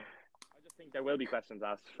 I just think there will be questions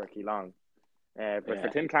asked for Keith Long. But for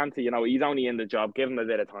Tim Clancy, he's only in the job. Give him a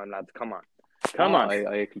bit of time, lads. Come on.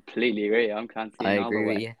 I completely agree. I'm Clancy. I agree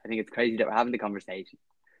with you. I think it's crazy that we're having the conversation.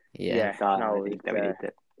 Yeah. I think that we need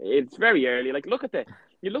to. It's very early. Like, look at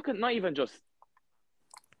not even just.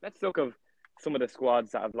 Let's look at some of the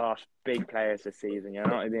squads that have lost big players this season. You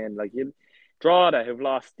know what I mean? Like Drogheda, who've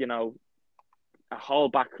lost, a whole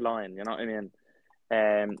back line. You know what I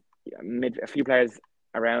mean? A few players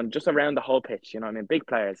around the whole pitch. You know what I mean? Big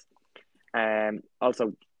players.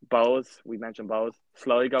 Also Bowes. We mentioned Bowes.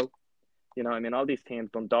 Sligo. You know what I mean? All these teams,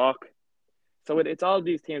 Dundalk. So it's all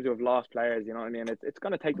these teams who have lost players. You know what I mean? It's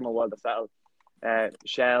going to take them a while to settle.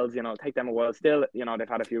 Shels, take them a while. Still, they've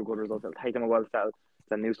had a few good results. It'll take them a while to settle.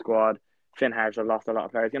 It's a new squad. Finn Harps have lost a lot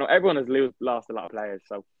of players. Everyone has lost a lot of players.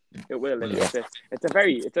 So it will. It's a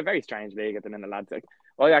very strange league at the minute, lads. Like,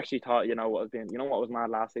 I actually thought, what was mad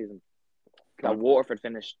last season? That Waterford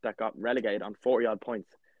finished that got relegated on 40 odd points.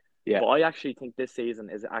 Yeah. But I actually think this season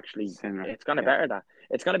is actually similar. It's going to better that.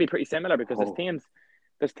 It's going to be pretty similar because there's teams.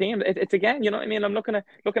 It's again. You know what I mean? I'm looking at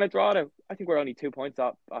Drogheda. I think we're only 2 points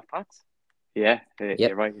off Pats. Yeah,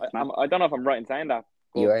 you're right. I don't know if I'm right in saying that.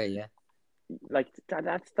 You are, yeah. Like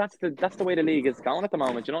that's the way the league is going at the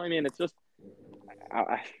moment. You know what I mean? It's just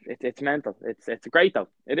it's mental. It's great though.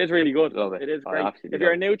 It is really good. Love it. It is great. If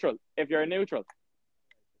you're a neutral.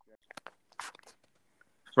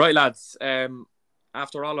 Right, lads.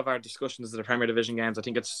 After all of our discussions of the Premier Division games, I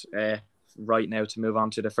think it's right now to move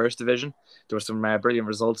on to the first division. There were some brilliant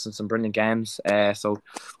results and some brilliant games. So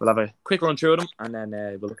we'll have a quick run through them, and then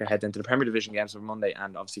we'll look ahead into the Premier Division games on Monday,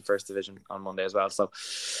 and obviously first division on Monday as well. So,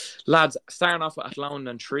 lads, starting off with Athlone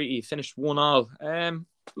and Treaty, finished 1-1.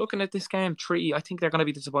 Looking at this game, Treaty, I think they're going to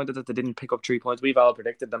be disappointed that they didn't pick up 3 points. We've all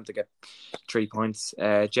predicted them to get 3 points.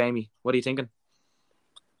 Jamie, what are you thinking?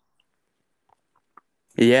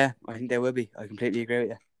 Yeah, I think they will be. I completely agree with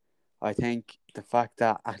you. I think the fact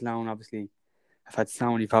that Athlone obviously have had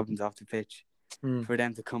so many problems off the pitch, for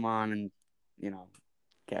them to come on and,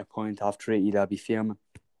 get a point off Treaty, they'll be fuming.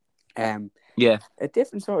 Yeah. A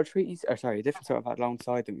different sort of a different sort of Athlone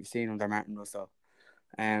side that we've seen under Martin Russell.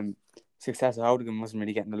 Success of Odegan wasn't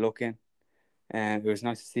really getting the look in. It was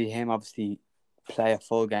nice to see him obviously play a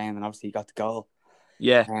full game, and obviously he got the goal.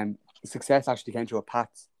 Yeah. Success actually came to a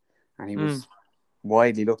Pats, and he was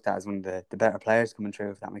widely looked at as one of the better players coming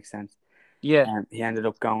through, if that makes sense. Yeah. He ended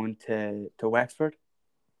up going to Wexford.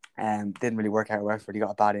 Didn't really work out at Wexford. He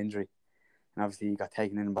got a bad injury, and obviously he got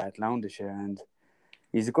taken in by Athlone this year. And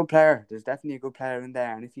he's a good player. There's definitely a good player in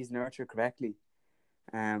there, and if he's nurtured correctly,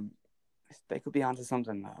 they could be onto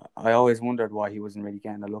something. I always wondered why he wasn't really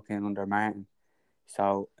getting a look in under Martin.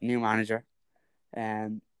 So, new manager,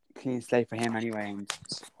 clean slate for him anyway, and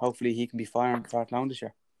hopefully he can be firing for Athlone this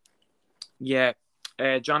year. Yeah,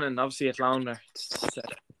 John, and obviously Athlone are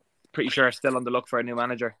pretty sure still on the look for a new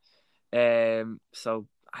manager. So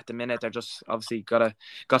at the minute they're just obviously got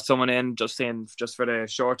someone in just for the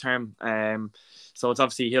short term. So it's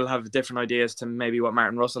obviously he'll have different ideas to maybe what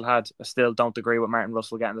Martin Russell had. I still don't agree with Martin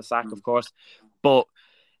Russell getting the sack, of course. But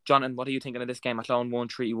Jonathan, what are you thinking of this game? Athlone won,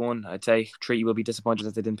 Treaty won. I'd say Treaty will be disappointed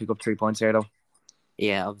that they didn't pick up 3 points here, though.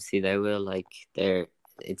 Yeah, obviously they will.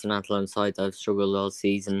 It's an Athlone side that have struggled all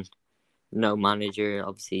season. No manager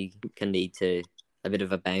obviously can lead to a bit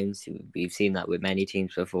of a bounce. We've seen that with many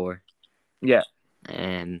teams before. Yeah.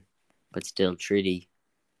 But still, Treaty,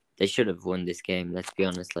 they should have won this game. Let's be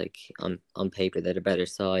honest. On paper, they're the better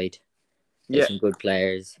side. There's some good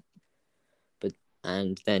players,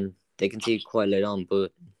 and then they conceded quite late on,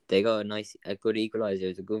 but they got a good equaliser. It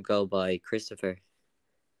was a good goal by Christopher.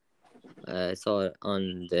 I saw it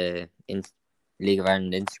on the League of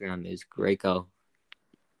Ireland Instagram. It was a great goal.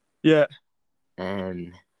 Yeah.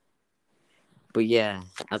 But yeah,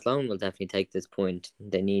 Athlone will definitely take this point.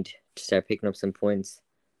 They need to start picking up some points.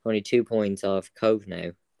 Only 2 points off Cove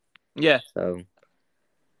now. Yeah. So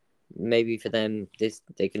maybe for them,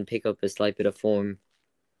 they can pick up a slight bit of form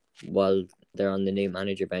while they're on the new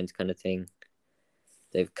manager bounce kind of thing.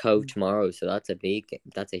 They've Cove tomorrow, so that's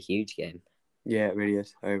a huge game. Yeah, it really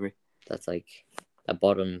is. I agree. That's like a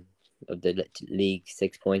bottom of the league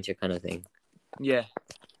 6 pointer kind of thing. Yeah,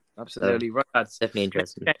 absolutely. So, right, that's definitely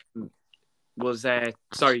interesting. Was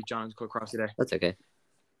sorry, John, cut across you there. That's okay.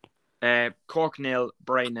 Cork 0,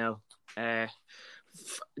 Bray 0.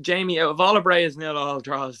 Jamie, out of all of Bray's 0-0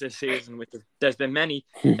 draws this season, which there's been many,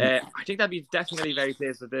 I think that'd be definitely very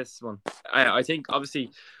pleased with this one. I think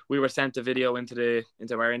obviously we were sent a video into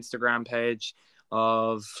our Instagram page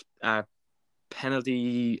of a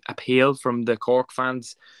penalty appeal from the Cork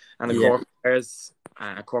fans and the Cork players,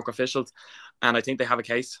 Cork officials, and I think they have a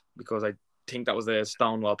case because I think that was a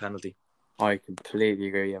Stonewall penalty. I completely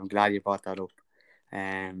agree. I'm glad you brought that up.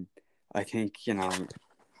 I think, not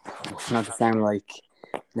to sound like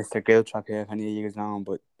Mr. Giltrap here, if any of you guys know him,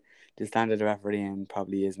 but the standard of refereeing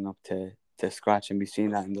probably isn't up to scratch, and we've seen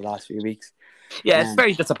that in the last few weeks. Yeah, it's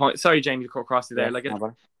very disappointing. Sorry, Jamie, to cut across you there.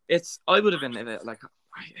 It's I would have been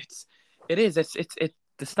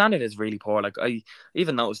the standard is really poor. Like I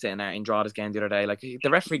even noticed it in Drada's game the other day. Like the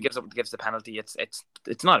referee gives the penalty.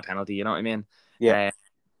 It's not a penalty. You know what I mean? Yeah.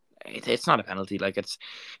 It's not a penalty. Like it's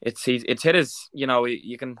hit his.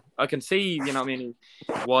 I can see. You know what I mean?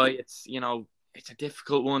 Why it's it's a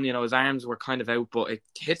difficult one. His arms were kind of out, but it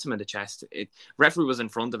hits him in the chest. Referee was in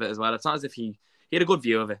front of it as well. It's not as if he had a good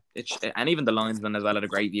view of it. And even the linesman as well had a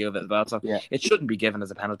great view of it as well. So it shouldn't be given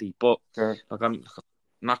as a penalty. But look, I'm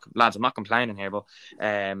not complaining here, but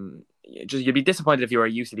you'd be disappointed if you were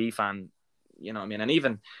a UCD fan. You know what I mean? And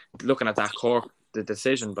even looking at that Cork, the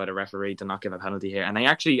decision by the referee to not give a penalty here, and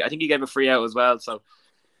I think he gave a free out as well. So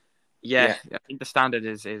I think the standard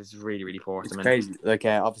is really, really poor. It's crazy. Like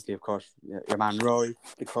obviously, of course, your man Rory,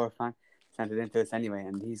 the Cork fan, sent it into us anyway,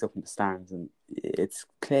 and he's up in the stands, and it's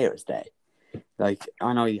clear as day. Like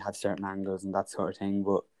I know you have certain angles and that sort of thing,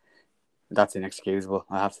 but that's inexcusable.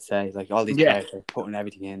 I have to say, like all these players are putting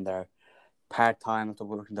everything in there, part time after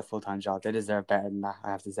working the full time job. They deserve better than that.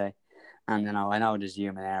 I have to say, and I know there's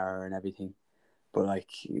human error and everything, but like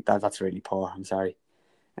that's really poor. I'm sorry.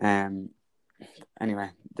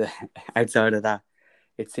 Anyway, outside of that,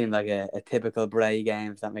 it seemed like a typical Bray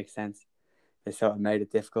game, if that makes sense. They sort of made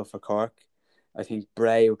it difficult for Cork. I think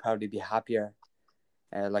Bray would probably be happier,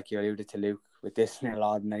 like you alluded to, Luke, with this nil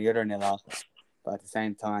odd and the other nil off. But at the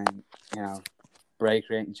same time, Bray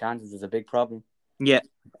creating chances is a big problem. Yeah.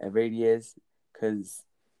 It really is. Because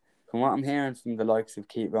from what I'm hearing from the likes of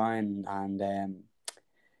Keith Ryan and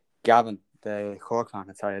Gavin, the Cork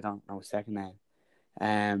fan, sorry, I don't know his second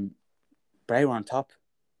name, Bray were on top.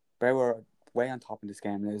 Bray were way on top in this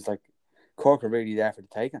game. And it was like Cork were really there for the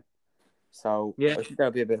taking. So Yeah. I think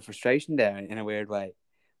there'll be a bit of frustration there in a weird way.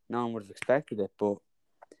 No one would have expected it, but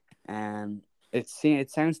it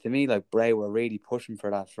sounds to me like Bray were really pushing for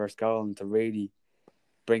that first goal and to really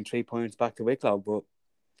bring 3 points back to Wicklow. But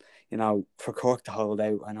for Cork to hold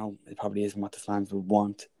out, I know it probably isn't what the fans would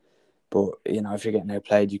want. But if you're getting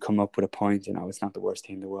outplayed, you come up with a point. It's not the worst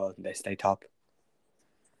team in the world, and they stay top.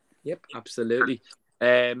 Yep, absolutely.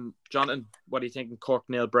 Jonathan, what do you think? Cork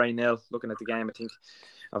nil, Bray nil. Looking at the game, I think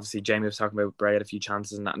obviously Jamie was talking about Bray had a few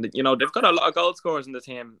chances and that. And, they've got a lot of goal scorers in the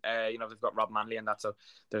team. They've got Rob Manley and that. So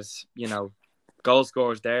there's, goal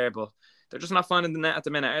scorers there, but they're just not finding the net at the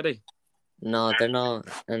minute, are they? No, they're not.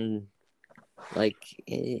 And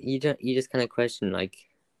you just kind of question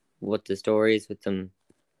what the story is with them.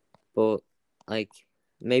 But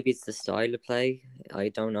maybe it's the style of play. I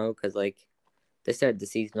don't know, because they started the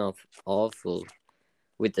season off awful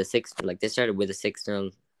with the 6. They started with a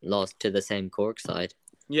 6-0 loss to the same Cork side.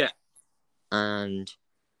 Yeah. And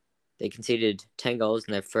they conceded 10 goals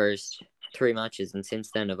in their first 3 matches, and since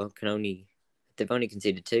then they've only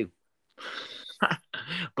conceded 2.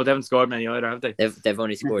 But they haven't scored many either, have they? They've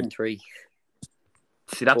only scored 3.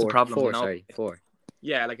 See, that's a problem. 4. 4.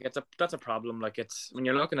 Yeah, that's a problem. It's when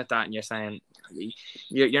you're looking at that and you're saying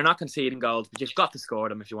you're not conceding goals, but you've got to score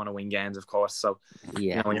them if you want to win games, of course. So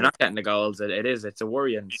yeah, when you're not getting the goals, it's a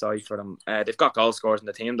worrying sight for them. They've got goal scorers in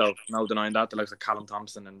the team, though, no denying that. The likes of Callum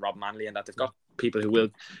Thompson and Rob Manley, and that they've got people who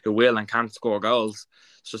will and can score goals.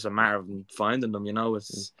 It's just a matter of finding them.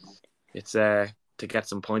 It's to get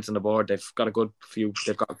some points on the board. They've got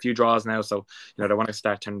a few draws now, so they want to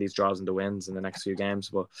start turning these draws into wins in the next few games.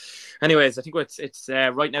 But anyways, I think it's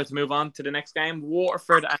right now to move on to the next game.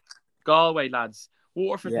 Waterford and Galway, lads.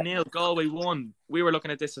 Waterford nil, Galway 1. We were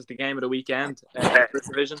looking at this as the game of the weekend, first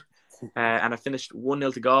division, and I finished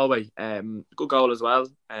 1-0 to Galway. Good goal as well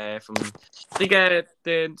from I think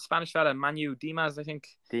the Spanish fella Manu Dimas. I think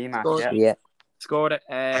scored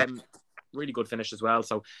it. Really good finish as well.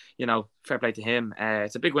 So, fair play to him.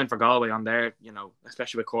 It's a big win for Galway on there,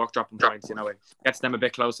 especially with Cork dropping points. It gets them a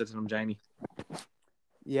bit closer to them, Jamie.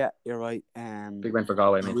 Yeah, you're right. Big win for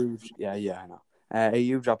Galway, mate. I know. A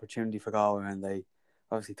huge opportunity for Galway, and they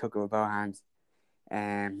obviously took it with both hands.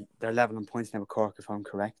 They're leveling points now with Cork, if I'm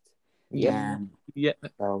correct. Yeah.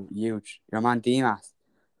 So huge. Your man Dimas,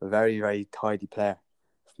 a very, very tidy player,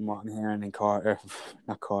 from what I'm hearing in Cork,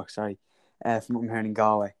 not Cork, sorry. From what I'm hearing in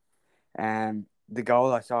Galway. The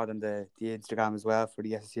goal I saw on the Instagram as well for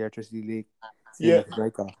the SSC Electricity League. It's a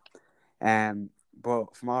great goal.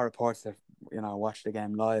 But from our reports that watched the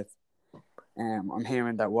game live, I'm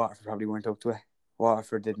hearing that Waterford probably weren't up to it.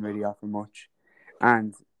 Waterford didn't really offer much,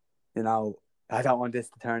 and I don't want this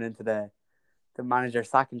to turn into the manager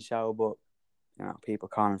sacking show, but people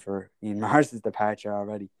calling for Ian Morris's departure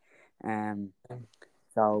already.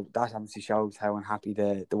 So that obviously shows how unhappy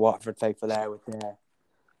the Waterford faithful are with their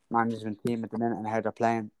management team at the minute and how they're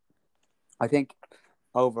playing. I think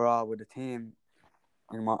overall with the team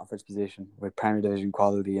in Waterford's position with Premier Division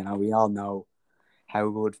quality, we all know how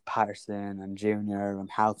good Patterson and Junior and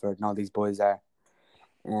Halford and all these boys are.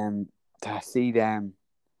 To see them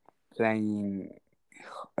playing,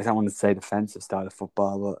 I don't want to say defensive style of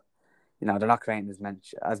football, but they're not creating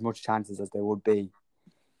as much chances as they would be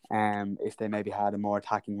if they maybe had a more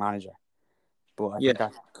attacking manager. But I think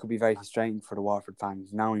that could be very frustrating for the Waterford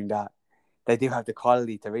fans, knowing that they do have the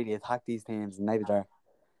quality to really attack these teams, and maybe they're,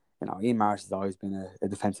 Ian Morris has always been a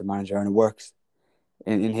defensive manager, and it works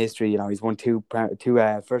in history. He's won two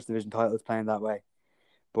first division titles playing that way.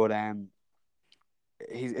 But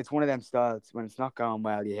it's one of them styles. When it's not going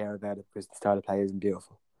well, you hear about it because the style of play isn't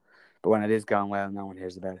beautiful. But when it is going well, no one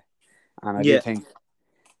hears about it. And I do think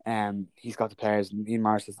he's got the players. Ian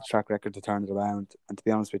Morris has the track record to turn it around. And to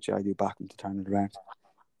be honest with you, I do back him to turn it around.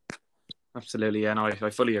 Absolutely, yeah. No, I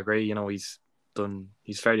fully agree.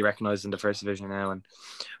 He's fairly recognised in the first division now, and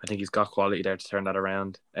I think he's got quality there to turn that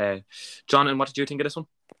around. John, and what did you think of this one?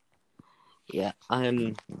 Yeah,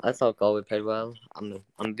 I thought Galway played well. I'm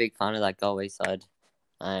a big fan of that Galway side.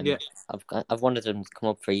 I've wanted them to come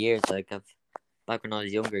up for years. Back when I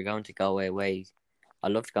was younger, going to Galway away, I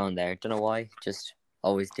loved going there. Don't know why, just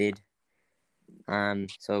always did.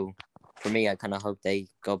 So for me, I kind of hope they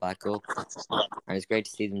go back up, and it's great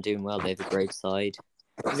to see them doing well. They have a great side,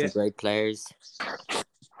 some great players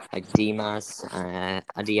like Dimas,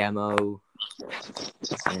 Adiemo,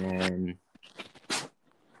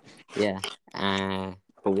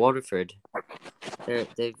 but Waterford,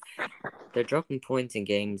 they're dropping points in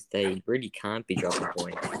games they really can't be dropping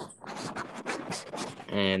points.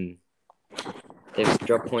 They've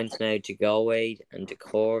dropped points now to Galway and to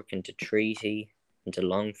Cork and to Treaty and to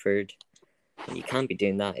Longford. And you can't be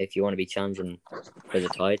doing that if you want to be challenging for the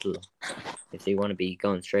title. If they want to be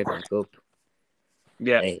going straight back up.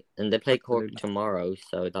 Yeah. They play Cork tomorrow,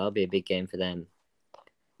 so that'll be a big game for them.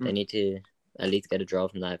 They need to at least get a draw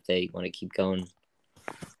from that if they want to keep going.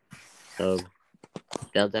 So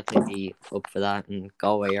they'll definitely be up for that. And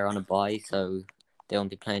Galway are on a bye, so they won't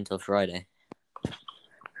be playing till Friday.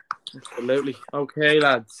 Absolutely. Okay,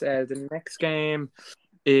 lads. The next game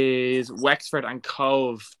is Wexford and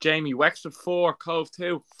Cove. Jamie, Wexford 4, Cove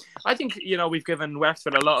 2. I think, we've given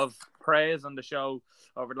Wexford a lot of praise on the show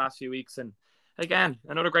over the last few weeks. And again,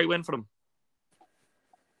 another great win for them.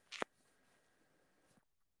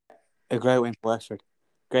 A great win for Wexford.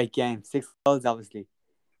 Great game. 6 goals, obviously.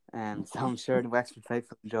 So I'm sure the Wexford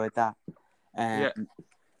faithful enjoyed that. It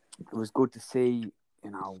was good to see,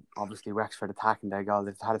 obviously Wexford attacking their goal.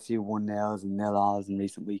 They've had a few 1-0s and 0-0s in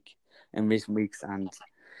recent weeks,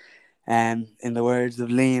 and in the words of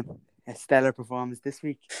Liam, a stellar performance this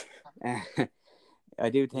week. I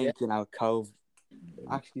do think Cove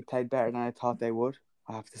actually played better than I thought they would,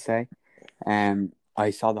 I have to say. I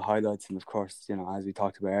saw the highlights, and of course, as we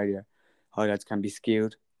talked about earlier, highlights can be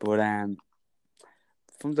skewed, but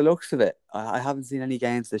from the looks of it, I haven't seen any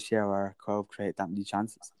games this year where Cove create that many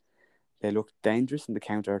chances. They look dangerous in the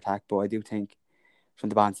counter-attack, but I do think from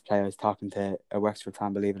the balance of play, I was talking to a Wexford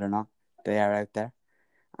fan, believe it or not, they are out there.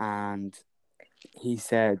 And he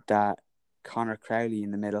said that Connor Crowley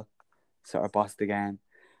in the middle sort of bossed the game.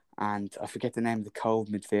 And I forget the name of the Cove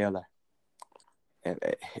midfielder.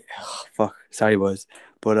 Sorry, boys.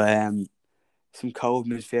 But some Cove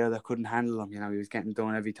midfielder couldn't handle him. He was getting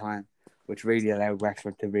done every time, which really allowed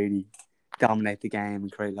Wexford to really dominate the game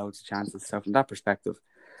and create loads of chances. So from that perspective,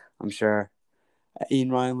 I'm sure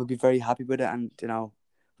Ian Ryan will be very happy with it. And,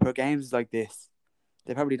 for games like this,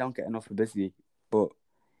 they probably don't get enough publicity. But,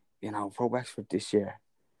 for Wexford this year,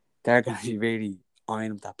 they're going to be really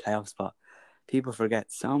eyeing up that playoff spot. People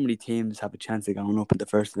forget so many teams have a chance of going up in the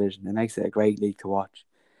first division. It makes it a great league to watch.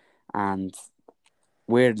 And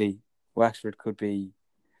weirdly, Wexford could be,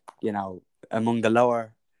 among the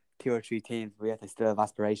lower 2 or 3 teams, but yet they still have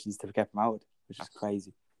aspirations to get promoted, which is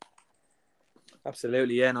crazy.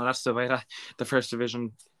 Absolutely, yeah. No, that's the way that the first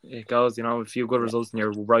division it goes. A few good results and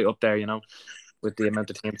you're right up there. With the amount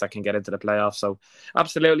of teams that can get into the playoffs. So,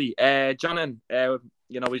 absolutely, Jonathan.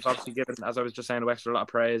 We've obviously given, as I was just saying, Wexford a lot of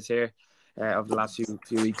praise here over the last few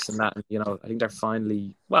weeks and that. And, I think they're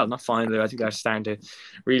finally, well, not finally. I think they're starting to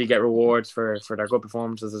really get rewards for their good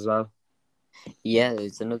performances as well. Yeah,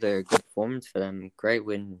 it's another good performance for them. Great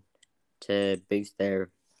win to boost their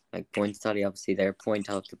points tally. Obviously, they're a point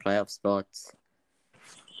off the playoff spots.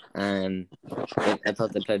 I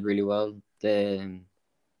thought they played really well.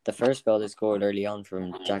 The first goal they scored early on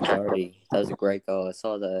from Jack Doherty, that was a great goal. I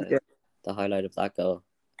saw the highlight of that goal.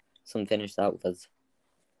 Some finished that was.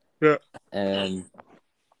 Yeah. To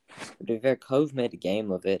be fair, Cove made a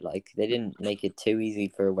game of it. They didn't make it too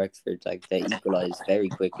easy for Wexford. They equalised very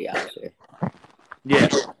quickly after. Yeah.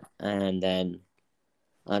 And then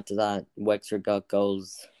after that, Wexford got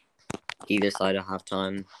goals either side at half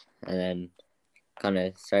time and then kind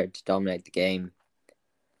of started to dominate the game.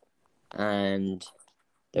 And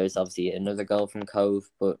there's obviously another goal from Cove,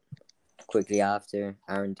 but quickly after,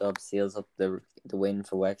 Aaron Dubb seals up the win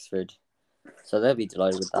for Wexford. So they'll be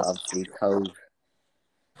delighted with that. Obviously, Cove,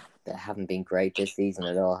 they haven't been great this season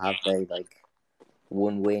at all, have they?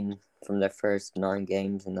 One win from their first 9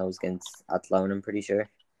 games, and those against Athlone, I'm pretty sure.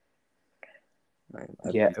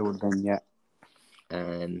 Yeah, it would have been, yeah.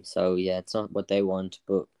 So, yeah, it's not what they want,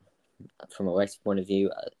 but from a Wexford point of view,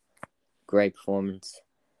 great performance.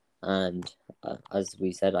 And as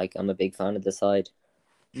we said, I'm a big fan of the side.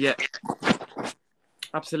 Yeah.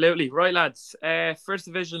 Absolutely. Right, lads. First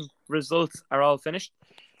division results are all finished.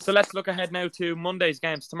 So let's look ahead now to Monday's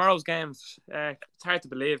games. Tomorrow's games. It's hard to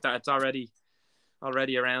believe that it's already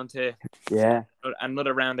around to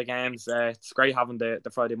another round of games. It's great having the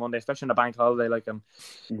Friday, Monday, especially on a bank holiday.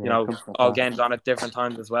 All games on at different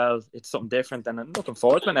times as well. It's something different, and I'm looking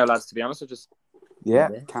forward to it now, lads. To be honest,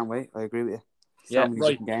 can't wait. I agree with you. Many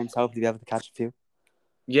different games. Hopefully, be able to catch a few.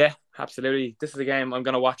 Yeah, absolutely. This is a game I'm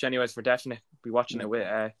going to watch anyways for definite. Be watching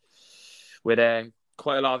it with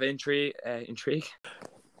quite a lot of intrigue.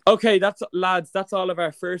 Okay, lads. That's all of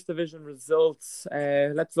our first division results.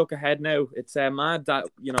 Let's look ahead now. It's mad that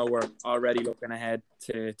we're already looking ahead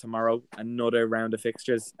to tomorrow, another round of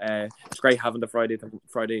fixtures. It's great having the Friday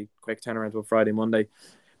quick turnaround to a Friday Monday.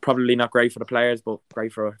 Probably not great for the players, but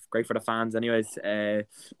great for the fans. Anyways,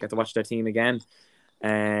 get to watch their team again.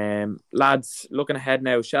 Lads, looking ahead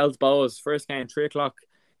now. Shels Bows, first game, 3:00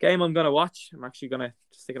 game. I'm gonna watch. I'm actually gonna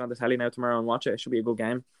stick it on the telly now tomorrow and watch it. It should be a good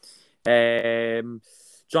game.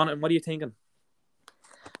 Jonathan, what are you thinking?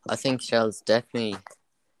 I think Shels definitely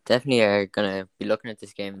are gonna be looking at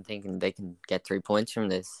this game and thinking they can get 3 points from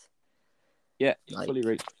this. Yeah, fully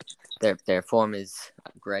agree. Their form is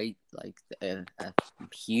great, like a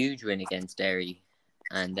huge win against Derry,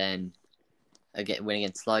 and then a win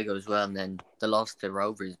against Sligo as well, and then the loss to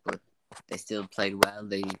Rovers, but they still played well.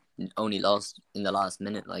 They only lost in the last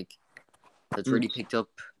minute, like it's really picked up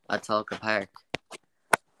at Talca Park.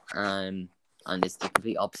 And it's the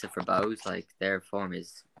complete opposite for Bows. Like their form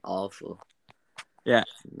is awful. Yeah,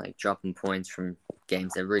 like dropping points from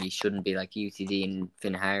games that really shouldn't be, like UTD and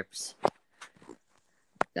Finn Harps.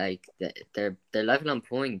 Like they're level on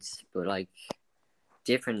points, but like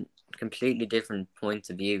completely different points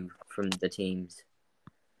of view from the teams.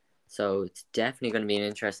 So it's definitely going to be an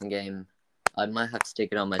interesting game. I might have to stick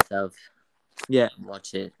it on myself. Yeah, and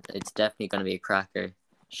watch it. It's definitely going to be a cracker.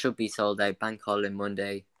 Should be sold out. Bank holiday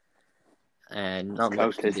Monday. And not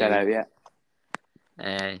Close much to sell out, yeah.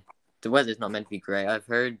 The weather's not meant to be great, I've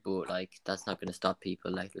heard, but like that's not going to stop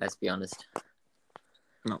people. Like, let's be honest.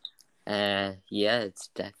 No. Yeah, it's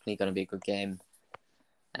definitely going to be a good game.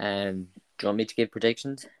 Do you want me to give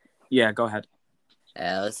predictions? Yeah, go ahead.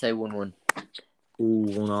 Let's say 1-1.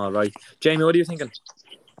 Ooh, no, right. Jamie, what are you thinking?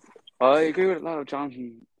 I agree with a lot of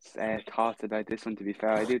Jonathan's thoughts about this one, to be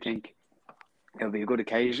fair. I do think it'll be a good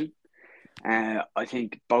occasion. I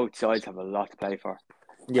think both sides have a lot to play for.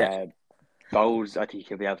 Yeah. Bows, I think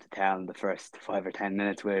you'll be able to tell in the first 5 or 10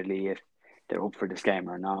 minutes, weirdly, if they're up for this game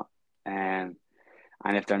or not. And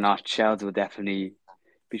if they're not, Shels will definitely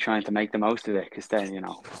be trying to make the most of it, because then,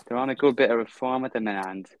 they're on a good bit of form at the minute,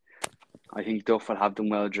 and I think Duff will have them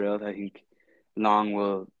well drilled. I think Long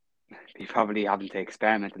will be probably having to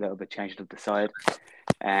experiment a little bit, changing up the side.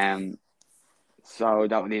 So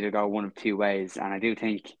that would either go one of two ways, and I do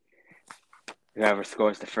think whoever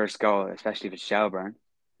scores the first goal, especially if it's Shelburne,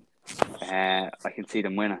 I can see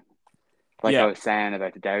them winning. Like I was saying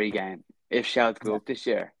about the Derry game, if Shels go up this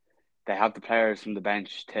year, they have the players from the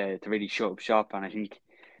bench to really shut up shop, and I think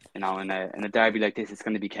in a derby like this, it's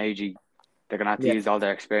going to be cagey. They're going to have to use all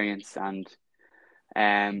their experience, and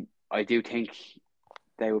I do think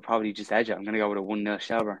they will probably just edge it. I'm going to go with a 1-0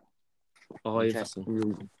 Shelburne.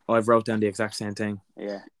 I've wrote down the exact same thing.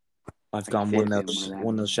 Yeah. I've gone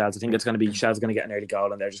 1-0 Shels. I think it's going to be Shels going to get an early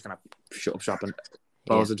goal, and they're just going to shut up shop, and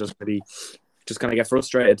Bows are just going to get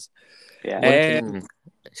frustrated. Yeah.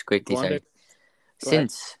 Just quickly, sorry.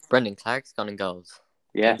 Since ahead. Brendan Clark's gone in goals,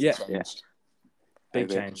 yeah,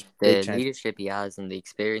 big change. The leadership he has and the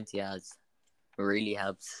experience he has really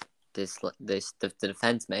helps the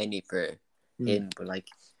defense, mainly for him, but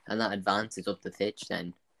and that advances up the pitch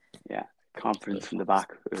then. Yeah, confidence from the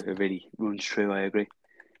back, it really runs through. I agree.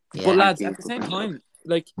 Yeah. But lads, at the same time,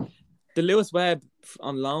 like the Lewis Webb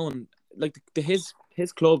on loan, like his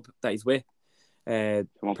club that he's with,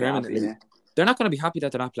 permanently, they're not going to be happy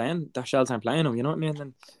that they're not playing. That Shels aren't playing him. You know what I mean?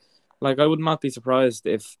 And like, I would not be surprised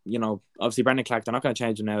if obviously Brendan Clark, they're not going to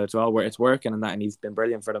change him now. It's all where it's working and that, and he's been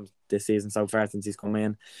brilliant for them this season so far since he's come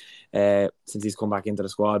in, since he's come back into the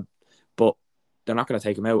squad. But they're not going to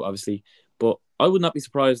take him out, obviously. But I would not be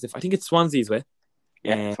surprised if, I think it's Swansea's with.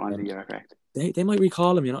 Yeah, Swansea, you're correct. They might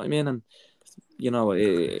recall him, you know what I mean? And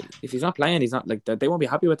if he's not playing, he's not, like, they won't be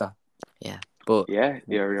happy with that. Yeah, but yeah,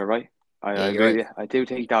 you're right. I agree with you. I do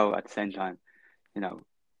think, though, at the same time,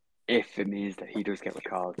 if it means that he does get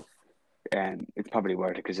recalled, it's probably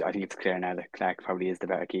worth it, because I think it's clear now that Clark probably is the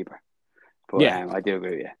better keeper. But I do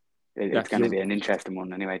agree with you. It's going to be an interesting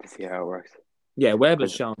one anyway to see how it works. Yeah, Webb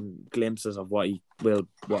has shown glimpses of what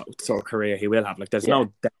sort of career he will have. Like, there's no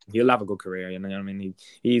doubt he'll have a good career. You know what I mean?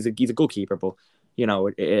 He's a good keeper, but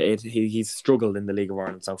he's struggled in the League of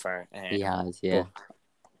Ireland so far. He has, yeah.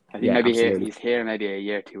 I think maybe he's here maybe a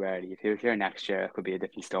year too early. If he was here next year, it could be a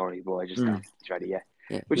different story. But I just don't think he's ready yet.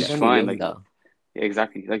 Yeah, which is fine. Yeah,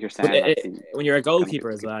 exactly, like you're saying. When you're a goalkeeper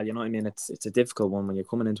as well, you know what I mean? It's a difficult one when you're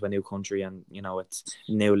coming into a new country, and it's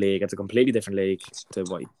a new league. It's a completely different league to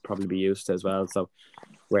what you'd probably be used to as well. So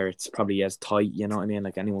where it's probably as tight, you know what I mean?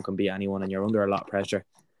 Like anyone can beat anyone, and you're under a lot of pressure.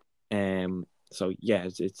 So yeah,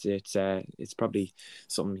 it's probably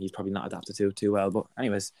something he's probably not adapted to too well. But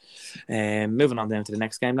anyways, moving on then to the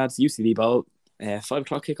next game, lads. UCD Bowl, 5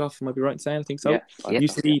 o'clock kickoff. Am I be right in saying? I think so. Yeah.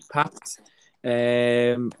 UCD Pats.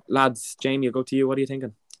 Lads, Jamie, I'll go to you. What are you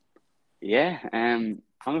thinking? Yeah. I'm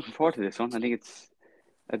looking forward to this one. I think it's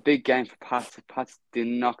a big game for Pats. If Pats do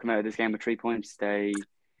not come out of this game with 3 points, they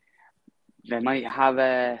might have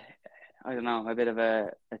a bit of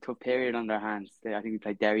a tough period on their hands. I think we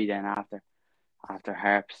play Derry then after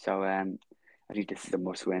Harps. So I think this is a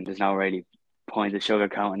must win. There's no really point of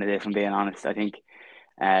sugarcoating it, if I'm being honest. I think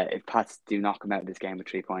if Pats do not come out of this game with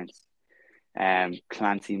 3 points,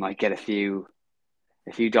 Clancy might get a few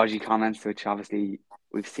dodgy comments, which obviously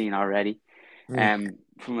we've seen already.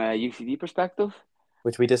 From a UCD perspective,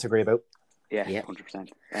 Which we disagree about. yeah, Yeah. 100%.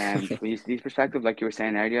 From a UCD's perspective, like you were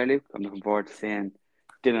saying earlier, Luke, I'm looking forward to seeing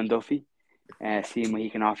Dylan Duffy, seeing what he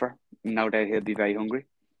can offer. No doubt he'll be very hungry.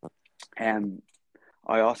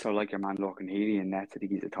 I also like your man Lorcan Healy in nets. I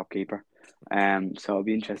think he's a top keeper. So it'll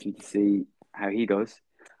be interesting to see how he does.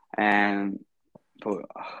 But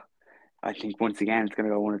I think once again it's going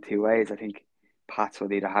to go one of two ways. I think Pats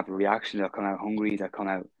will either have a reaction, they'll come out hungry, they'll come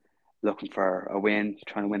out looking for a win,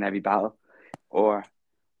 trying to win every battle, or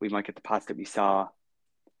we might get the Pats that we saw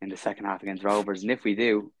in the second half against Rovers. And if we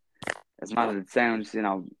do, as mad as it sounds,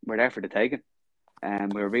 we're there for the taking.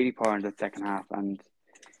 We were really poor in that second half, and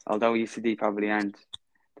although UCD probably aren't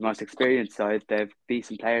the most experienced side, they've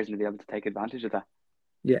decent players and they'll be able to take advantage of that.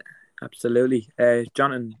 Yeah, absolutely.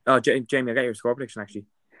 Jamie, I got your score prediction actually.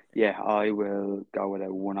 Yeah, I will go with a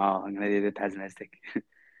 1-1. I'm going to be a bit pessimistic.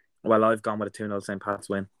 Well, I've gone with a 2-0 St. Pat's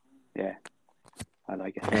win. Yeah, I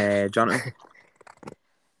like it. Jonathan?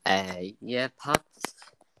 Yeah, Pats.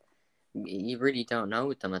 You really don't know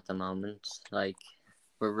with them at the moment. Like,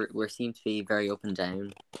 we seem to be very up and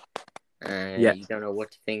down. Yeah. You don't know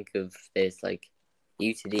what to think of this. Like,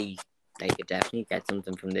 UCD, they could definitely get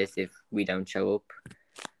something from this if we don't show up.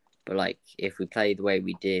 But, like, if we play the way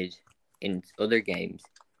we did in other games,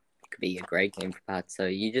 it could be a great game for Pat. So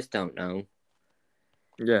you just don't know.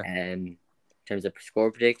 Yeah. In terms of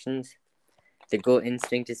score predictions, the gut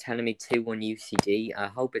instinct is telling me 2-1 UCD. I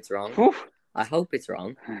hope it's wrong. Oof. I hope it's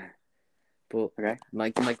wrong. But okay.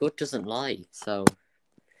 my gut doesn't lie. So,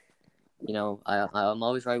 I'm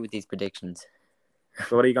always right with these predictions.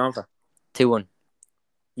 So what are you going for? 2-1.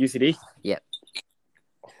 UCD? Yeah.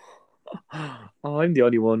 Oh, I'm the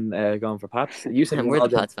only one going for Pats. You said we're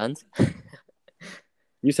the Pats fans.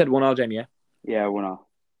 You said 1-1, Jamie, yeah? Yeah, 1-0.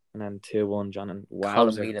 And then 2-1, Jonathan. Wow.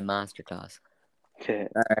 Colin Whelan masterclass.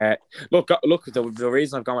 Look. The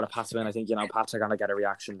reason I've gone with a Pats win, I think Pats are gonna get a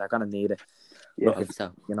reaction. They're gonna need it. Yeah, hope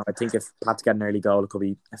so. I think if Pats get an early goal, it could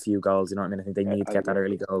be a few goals. You know what I mean? I think they need to get that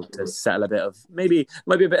early goal to settle a bit of might be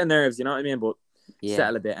a bit of nerves. You know what I mean? But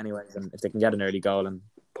settle a bit anyways. And if they can get an early goal and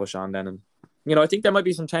push on, then I think there might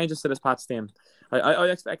be some changes to this Pats team. I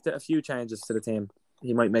expect a few changes to the team.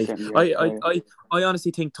 He might make. I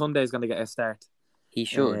honestly think Tunde is going to get a start. He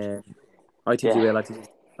should. I think he will. I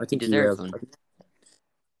think he will.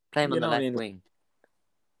 Play him on the left wing.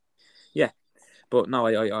 Yeah, but no,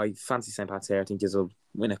 I fancy St. Pat's here. I think he'll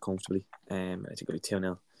win it comfortably. I think it'll be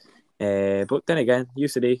 2-0. But then again,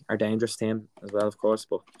 UCD are a dangerous team as well, of course.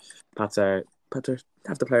 But Pats have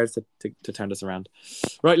the players to turn this around.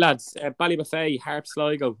 Right, lads. Ballybuffet, Harp,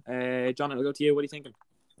 Sligo. John, I'll go to you. What are you thinking?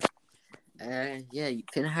 Yeah,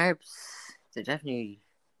 Finn Harps. They're definitely.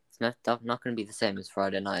 It's not going to be the same as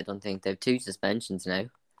Friday night. I don't think they have 2 suspensions now.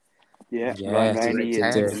 Yeah.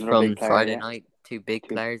 From Friday night, 2 big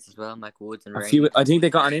players as well, Mike Woods and Ray. I think they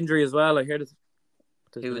got an injury as well. I heard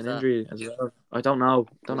there's an injury as well. I don't know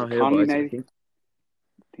who, but I think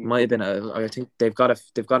might have been. I think they've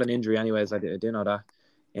got an injury anyways. I do know that.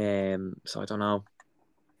 So I don't know.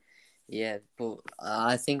 Yeah, but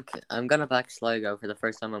I think I'm gonna back Sligo for the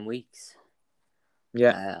first time in weeks.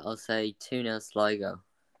 Yeah, I'll say 2-0 Sligo.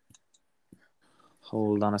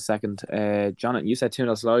 Hold on a second. Jonathan, you said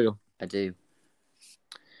 2-0 Sligo. I do.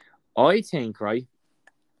 I think, right?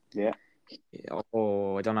 Yeah.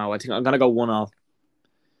 Oh, I don't know. I think I'm going to go 1-0.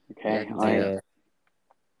 Okay.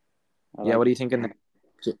 Yeah, what are you thinking?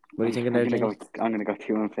 What are you thinking there, James? I'm going to go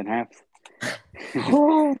 2-1 Finn Harps.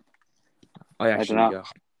 I actually, don't know.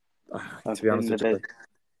 To be honest with you, I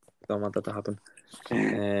don't want that to happen.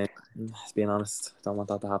 Being honest, don't want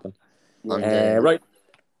that to happen. Right.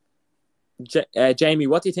 Jamie,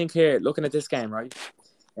 what do you think here? Looking at this game, right?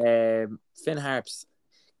 Finn Harps.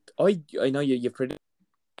 I know you predict.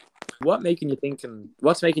 What's making you think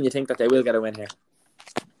that they will get a win here?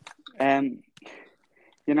 When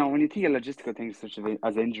you think of logistical things such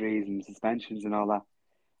as injuries and suspensions and all that,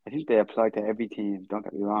 I think they apply to every team. Don't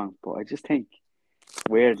get me wrong, but I just think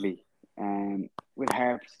weirdly, with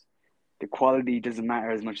Harps, the quality doesn't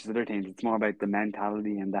matter as much as other teams. It's more about the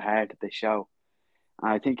mentality and the heart that they show.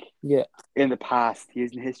 And I think Yeah. in the past,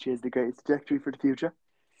 using history as the greatest trajectory for the future.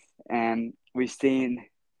 And we've seen,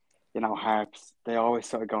 Harps, they always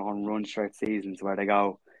sort of go on run throughout seasons where they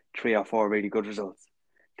go 3 or 4 really good results.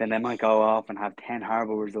 Then they might go off and have 10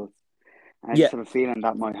 horrible results. And I Yeah. just have a feeling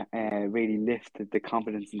that might really lift the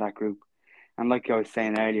confidence in that group. And like I was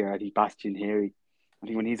saying earlier, I think Bastian Heary, I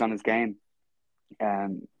think when he's on his game,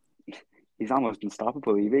 um, he's almost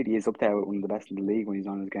unstoppable. He really is up there with one of the best in the league when he's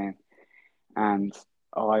on his game. And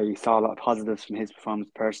I saw a lot of positives from his performance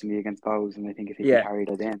personally against Bows, and I think if he can Yeah. carry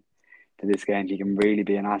that in to this game, he can really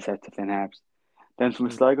be an asset to Finn Harps. Then from a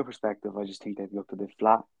Mm. Sligo perspective, I just think they've looked a bit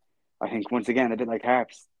flat. I think once again, a bit like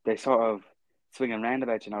Harps, they sort of swing and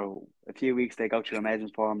roundabout. A few weeks they go through amazing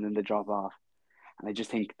form and then they drop off. And I just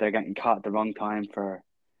think they're getting caught at the wrong time for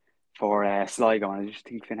Sligo, and I just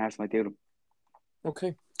think Finn Harps might do them.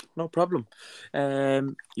 Okay, no problem.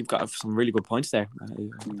 You've got some really good points there. I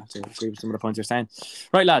have to agree with some of the points you're saying.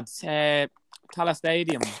 Right, lads. Tallaght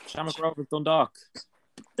Stadium, Shamrock Rovers, Dundalk.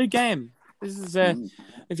 Big game. This is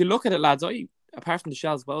if you look at it, lads. Apart from the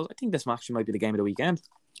Shels, well, I think this match might be the game of the weekend.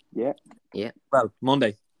 Yeah. Well,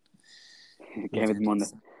 Monday. Game of the Monday.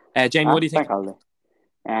 Jamie, what do you think? Bank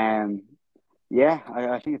holiday. Yeah,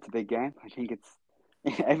 I think it's a big game. I think it's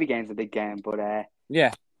every game's a big game, but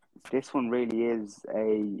Yeah. this one really is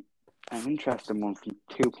an interesting one from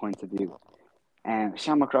 2 points of view.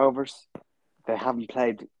 Shamrock Rovers, they haven't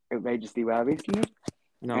played outrageously well recently.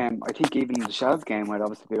 No. I think even in the Shels game, where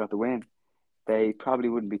obviously they got the win, they probably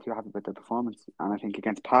wouldn't be too happy with their performance. And I think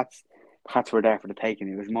against Pats were there for the taking.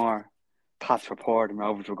 It was more Pats were poor and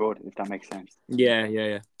Rovers were good, if that makes sense. Yeah.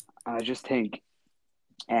 And I just think,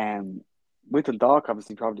 with Dundalk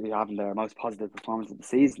obviously probably having their most positive performance of the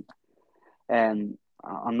season, I'm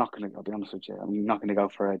not going to, I'll be honest with you, I'm not going to go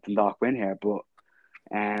for a Dundalk win here, but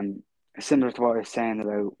similar to what I was saying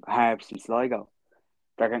about Harps and Sligo,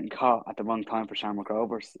 they're getting caught at the wrong time for Shamrock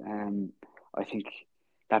Rovers. I think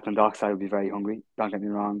that Dundalk side will be very hungry. Don't get me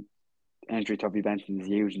wrong, injury to Robbie Benson is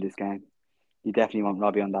huge in this game. You definitely want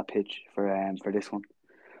Robbie on that pitch for this one.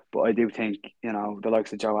 But I do think, the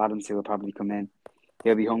likes of Joe Adams, who will probably come in,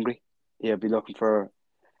 he'll be hungry. He'll be looking for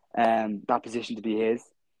that position to be his.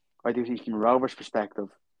 I do think from a Rovers perspective,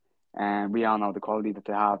 we all know the quality that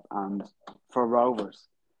they have. And for Rovers,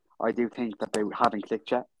 I do think that they haven't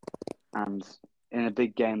clicked yet. And in a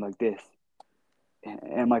big game like this,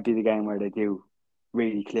 it might be the game where they do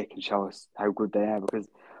really click and show us how good they are. Because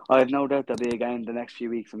I have no doubt there'll be a game the next few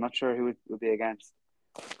weeks. I'm not sure who it will be against,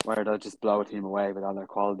 where they'll just blow a team away with all their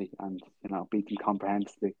quality and beat them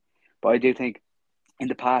comprehensively. But I do think in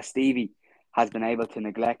the past, Stevie has been able to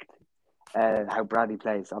neglect how Bradley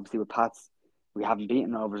plays. Obviously, with Pats, we haven't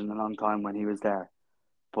beaten Rovers in a long time when he was there,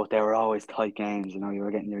 but they were always tight games. You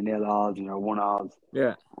were getting your 0-0s and your 1-0s.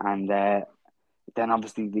 Yeah. And then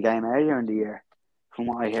obviously the game earlier in the year, from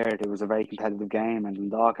what I heard, it was a very competitive game, and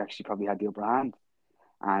Dundalk actually probably had the upper hand.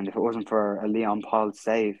 And if it wasn't for a Leon Paul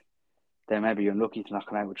save, then maybe you're unlucky to not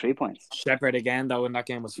come out with 3 points. Shepherd again, though, in that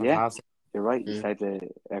game was fantastic. Yeah, you're right. He saved a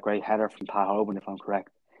great header from Pat Hoban, if I'm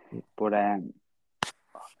correct. But I'm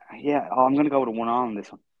going to go with a 1-1 on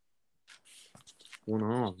this one.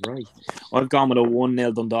 1-0, right. I've gone with a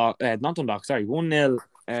 1-0 Dundalk. Not Dundalk, sorry. 1-0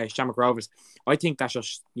 Shamrock Rovers. I think that's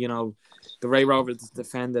just, the Ray Rovers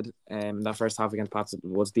defended that first half against Pats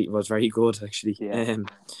was very good, actually. Yeah.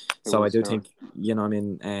 So I do think,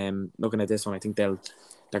 looking at this one, I think they're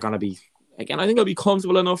going to be, again, I think they'll be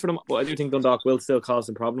comfortable enough for them, but I do think Dundalk will still cause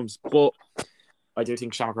some problems. But I do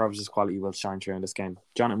think Shamrock Rovers' quality will shine through in this game.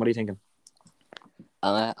 Jonathan, what are you thinking?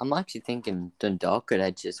 I'm actually thinking Dundalk could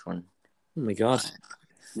edge this one. Oh my God.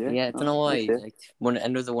 Yeah, I don't know why.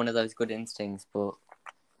 Another one of those good instincts, but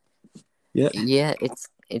yeah,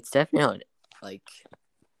 it's definitely not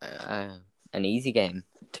an easy game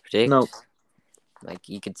to predict. No,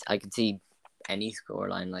 I could see any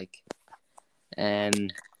scoreline.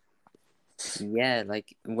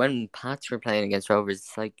 When Pats were playing against Rovers,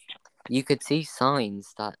 you could see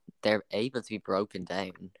signs that they're able to be broken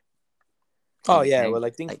down. Oh yeah, well,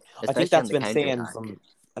 I think that's been seen from.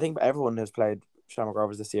 I think everyone who's played Shamrock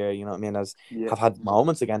Rovers this year, have had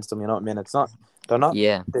moments against them. They're not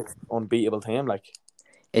this unbeatable team.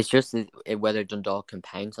 It's just whether Dundalk can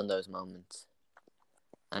pounce on those moments.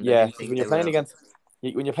 And when you're playing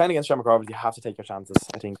against Shamrock Rovers, you have to take your chances.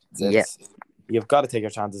 I think you've got to take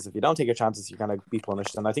your chances. If you don't take your chances, you're gonna be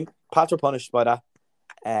punished. And I think Pats were punished by that.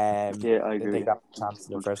 I agree. They take that chance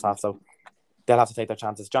in the first half, so they'll have to take their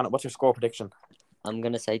chances. John, what's your score prediction? I'm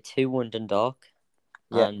going to say 2-1 Dundalk.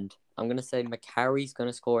 Yeah. And I'm going to say McCarry's going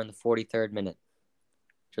to score in the 43rd minute.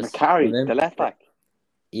 McCarry, the left back.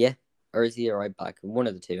 Yeah. Or is he a right back? One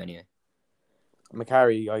of the two, anyway.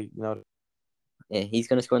 McCarry, I know. Yeah, he's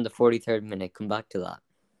going to score in the 43rd minute. Come back to that.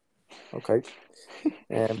 Okay.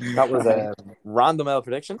 That was a random L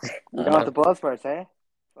prediction. You don't have the balls for it, eh?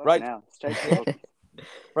 Right. Now, straight to the hook.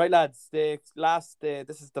 Right, lads. This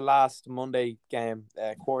is the last Monday game,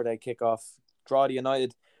 quarter day kickoff. Drogheda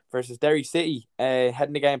United versus Derry City,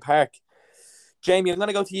 Headingley Park. Jamie, I'm going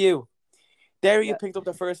to go to you. Derry have picked up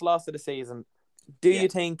their first loss of the season.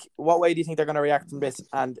 What way do you think they're going to react from this?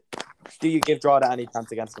 And do you give Drogheda any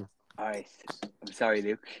chance against them? All right. I'm sorry,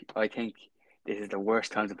 Luke. I think this is the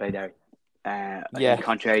worst time to play Derry. I think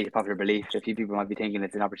contrary to popular belief, a few people might be thinking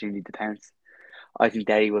it's an opportunity to pounce. I think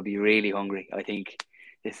Derry will be really hungry. I think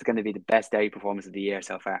this is going to be the best Derry performance of the year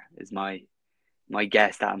so far, is my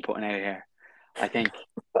guess that I'm putting out here. I think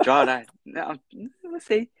Drogheda, we'll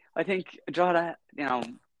see. I think Drogheda, they're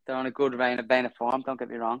on a good vein of form, don't get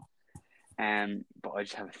me wrong. But I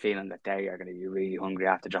just have a feeling that Derry are going to be really hungry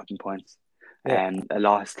after dropping points. A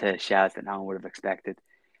loss to Shels that no one would have expected.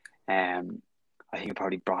 I think it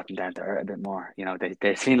probably brought them down to earth a bit more.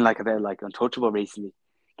 They seem like a bit like untouchable recently,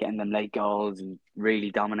 getting them late goals and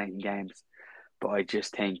really dominating games. But I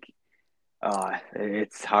just think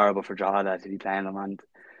it's horrible for Drogheda to be playing them. And,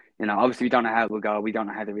 obviously we don't know how it will go. We don't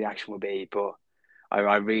know how the reaction will be. But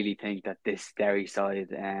I really think that this Derry side,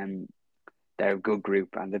 they're a good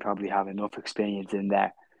group and they probably have enough experience in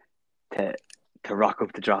there to rock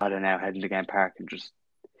up to Drogheda now, heading to Game Park and just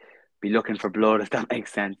be looking for blood, if that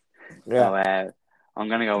makes sense. Yeah. So I'm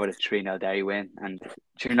going to go with a 3-0 Derry win. And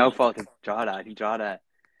through no fault of Drogheda, I think Drogheda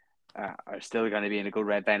are still going to be in a good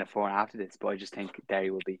red vein of form after this, but I just think Derry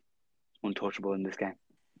will be untouchable in this game.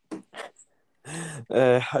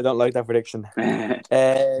 I don't like that prediction.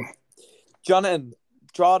 Jonathan,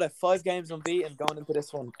 Drogheda, 5 games unbeaten going into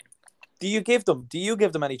this one. Do you give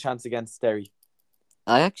them any chance against Derry?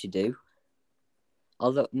 I actually do.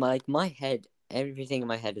 Although my head, everything in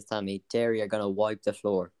my head is telling me Derry are going to wipe the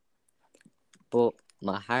floor. But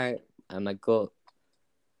my heart and my gut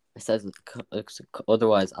says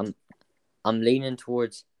otherwise. I'm leaning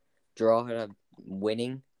towards Drogheda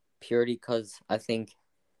winning purely because I think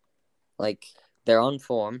they're on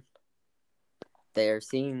form. They're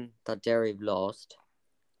seeing that Derry have lost,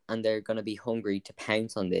 and they're going to be hungry to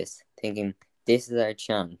pounce on this, thinking this is our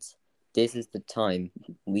chance. This is the time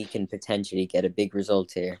we can potentially get a big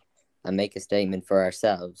result here and make a statement for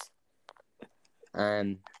ourselves.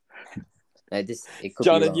 Jonathan,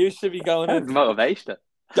 you should be going in. Motivation.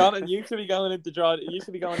 Jonathan, you should be going into Drogheda. You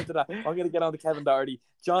should be going into that. I'm going to get on to Kevin Doherty.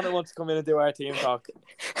 Jonathan wants to come in and do our team talk.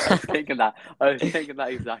 I was thinking that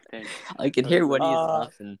exact thing. I can hear when he's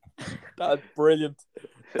laughing. That's brilliant.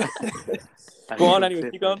 Go on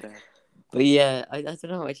anyway, keep going. But yeah, I don't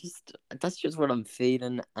know. That's just what I'm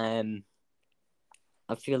feeling. I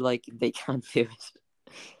feel like they can't do it.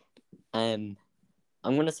 I'm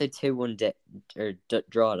gonna say 2-1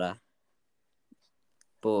 Drogheda,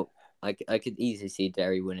 but I could easily see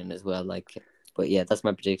Derry winning as well. But yeah, that's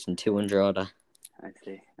my prediction: 2-1 Drogheda. I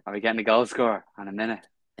see. Are we getting a goal score in a minute?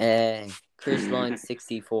 Chris Lyne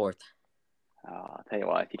 64th. I'll tell you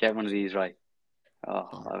what, if you get one of these right,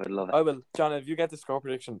 I would love it. I will, John. If you get the score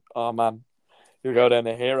prediction, oh man, you go down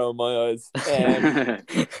a hero in my eyes.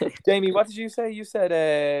 Jamie, what did you say? You said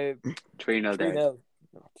 3-0 Derry. 3-0.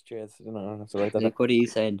 Cheers. No, that's all right. What are you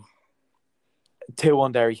saying?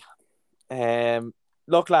 2-1 Derry.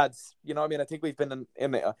 Look, lads, you know what I mean? I think we've been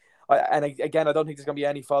in it. And again, I don't think there's going to be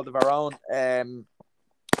any fault of our own.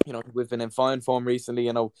 We've been in fine form recently.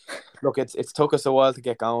 Look, it's took us a while to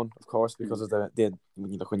get going, of course, because of the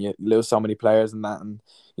when you lose so many players and that, and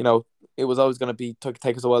it was always going to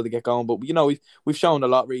take us a while to get going. But we've shown a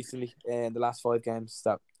lot recently in the last 5 games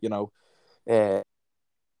that in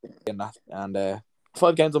that, and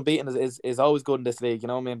 5 games unbeaten is always good in this league. You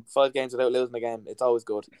know what I mean? 5 games without losing a game, it's always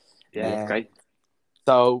good. Yeah, it's great.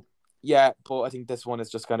 So yeah, but I think this one is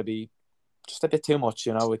just going to be just a bit too much.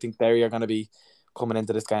 I think Derry are going to be coming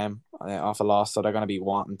into this game off a loss, so they're going to be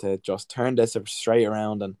wanting to just turn this straight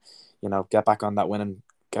around and get back to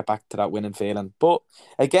that winning feeling. But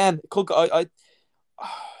again, I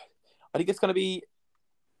think it's going to be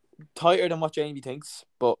tighter than what Jamie thinks,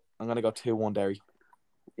 but I'm going to go 2-1 Derry.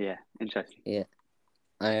 Yeah, interesting. Yeah,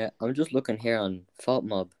 I'm just looking here on Fault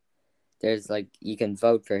Mob. There's you can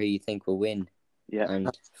vote for who you think will win. Yeah, and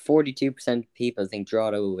 42% of people think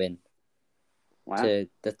Drogheda will win. Wow. To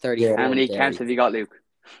the 34. How many counts have you got, Luke?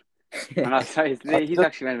 I'm not sorry. He's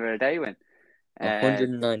actually went with a Derry win.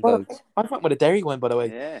 109 votes. I went with a Derry win, by the way.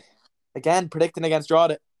 Yeah. again, predicting against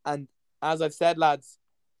Drogheda. And as I've said, lads,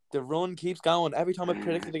 the run keeps going. Every time I've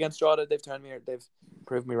predicted against Drogheda, they've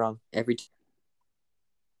proved me wrong. Every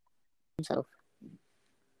himself.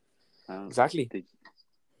 Exactly.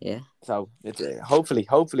 Yeah. So it's hopefully,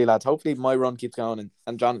 lads. Hopefully, my run keeps going,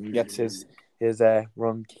 and Jonathan gets his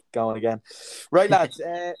run going again. Right, lads.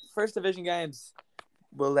 First division games.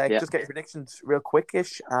 We'll just get your predictions real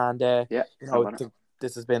quickish, and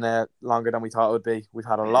this has been longer than we thought it would be. We've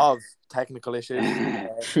had a lot of technical issues.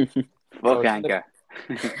 Fuck Anchor.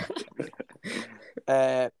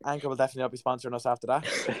 Anchor will definitely not be sponsoring us after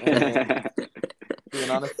that. Being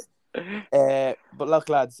honest. But look,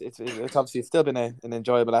 lads, it's obviously still been an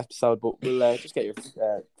enjoyable episode. But we'll just get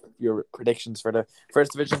your predictions for the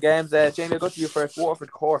first division games. Jamie, I'll go to you first.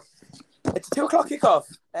 Waterford Cork. It's a 2:00 kickoff.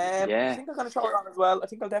 I think I'm going to throw it on as well. I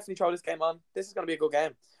think I'll definitely throw this game on. This is going to be a good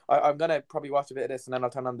game. I'm going to probably watch a bit of this and then I'll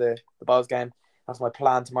turn on the Balls game. That's my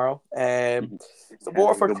plan tomorrow. So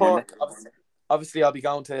Waterford Cork. Obviously, I'll be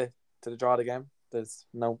going to the Drogheda game. There's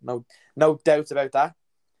no doubts about that.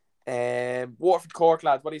 Waterford Cork,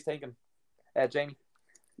 lads. What are you thinking, Jamie?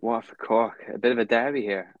 Waterford Cork, a bit of a derby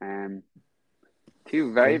here.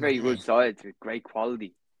 Two very, very good sides with great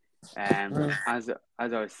quality. As I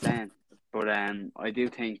was saying, but I do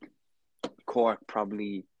think Cork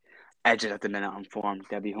probably edge it at the minute on form.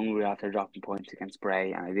 They'll be hungry after dropping points against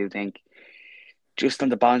Bray, and I do think just on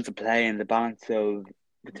the balance of play and the balance of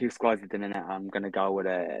the two squads at the minute, I'm going to go with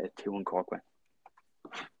a 2-1 Cork win.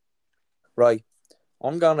 Right,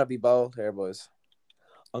 I'm gonna be bold here, boys.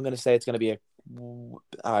 I'm gonna say it's gonna be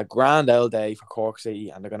a grand old day for Cork City,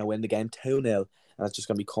 and they're gonna win the game 2-0, and it's just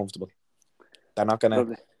gonna be comfortable. They're not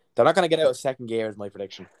gonna get out of second gear, is my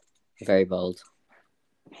prediction. Very bold.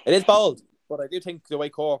 It is bold, but I do think the way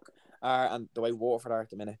Cork are and the way Waterford are at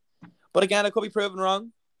the minute. But again, I could be proven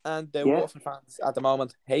wrong, and the Waterford fans at the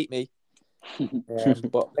moment hate me.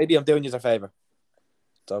 But maybe I'm doing you a favour.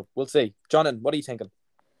 So we'll see. Jonathan, what are you thinking?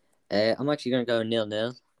 I'm actually going to go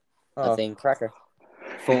 0-0. I think cracker.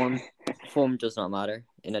 Form does not matter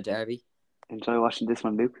in a derby. Enjoy watching this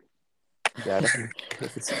one, Luke. Yeah.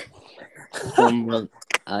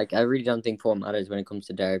 I really don't think form matters when it comes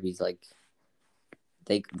to derbies. Like,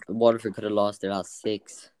 Waterford could have lost their last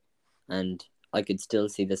 6, and I could still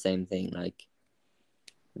see the same thing. Like,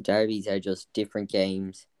 derbies are just different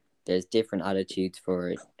games. There's different attitudes for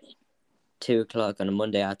it. 2:00 on a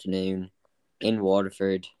Monday afternoon in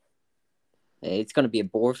Waterford. It's going to be a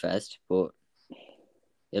bore fest, but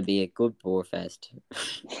it'll be a good bore fest.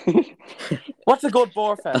 What's a good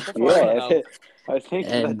bore fest? That's what I want to know. I was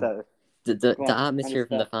thinking about that. The atmosphere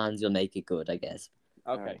from the fans will make it good, I guess.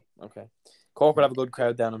 Okay. Cork will have a good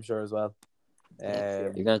crowd down, I'm sure, as well.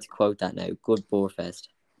 You're going to quote that now. Good bore fest.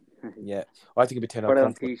 Yeah. I think it'll be 10 Put it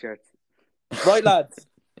on t-shirts. Right, lads.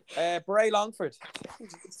 Bray Longford.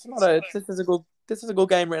 This is a good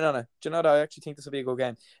game written on it. Do you know what? I actually think this will be a good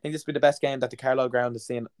game. I think this will be the best game that the Carlisle ground has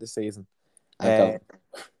seen this season. I don't.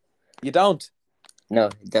 You don't? No,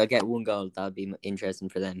 they'll get 1 goal. That'll be interesting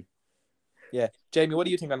for them. Yeah. Jamie, what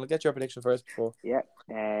do you think? I'll get your prediction first before. Yeah.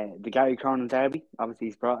 The Gary Cronin derby. Obviously,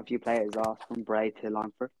 he's brought a few players off from Bray to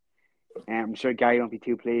Longford. I'm sure Gary won't be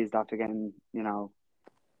too pleased after getting,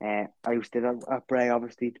 ousted at Bray.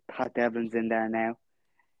 Obviously, Pat Devlin's in there now.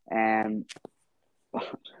 I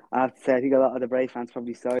have to say, I think a lot of the Bray fans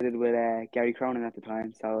probably sided with Gary Cronin at the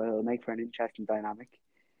time, so it'll make for an interesting dynamic.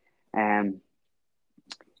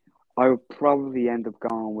 I would probably end up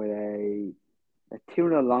going with a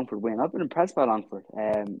 2-0 Longford win. I've been impressed by Longford.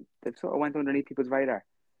 They've sort of went underneath people's radar,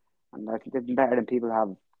 and I think they've been better than people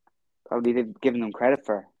have probably given them credit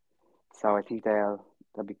for. So I think they'll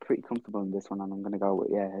be pretty comfortable in this one, and I'm going to go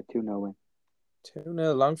with a 2-0 win.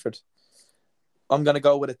 2-0 Longford. I'm going to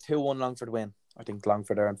go with a 2-1 Longford win. I think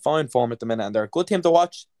Longford are in fine form at the minute, and they're a good team to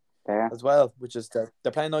watch as well, which is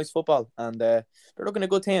they're playing nice football, and they're looking a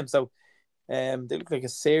good team. So they look like a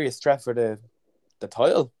serious threat for the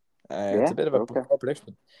title. It's a bit of a poor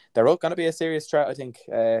prediction. They're going to be a serious threat, I think.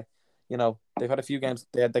 They've had a few games.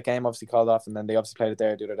 They had the game obviously called off, and then they obviously played it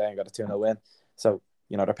there the other day and got a 2-0 win. So,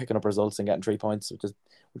 they're picking up results and getting 3 points, which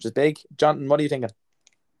is big. Jonathan, what are you thinking?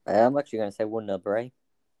 I'm actually going to say 1-0 Bray.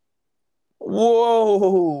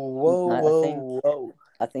 Whoa.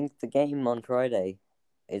 I think the game on Friday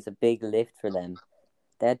is a big lift for them.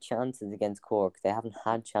 They had chances against Cork. They haven't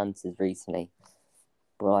had chances recently.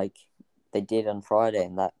 But, they did on Friday,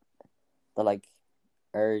 and that the,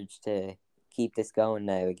 urge to keep this going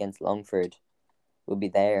now against Longford will be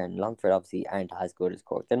there. And Longford obviously aren't as good as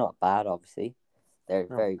Cork. They're not bad, obviously. They're a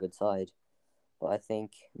very good side. But I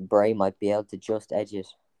think Bray might be able to just edge it.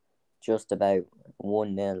 Just about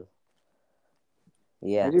 1-0.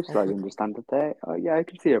 Yeah. I do slightly understand that there. Oh, yeah, I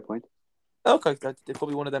can see your point. Okay, it could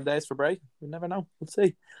be one of them days for Bray. We never know. We'll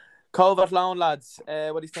see. Covert Loan, lads. What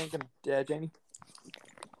are you thinking, Jamie?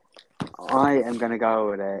 I am going to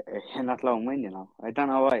go with a Hinatlow win, you know. I don't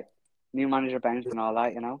know why. New manager bounce and all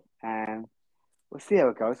that, you know. We'll see how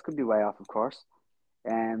it goes. Could be way off, of course.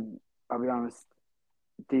 I'll be honest,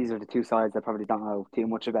 these are the two sides I probably don't know too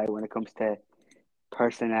much about when it comes to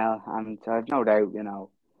personnel. And I've no doubt, you know,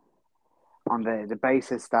 on the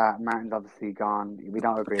basis that Martin's obviously gone, we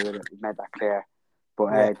don't agree with it. We've made that clear.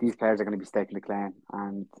 But Yeah. these players are going to be staking the claim,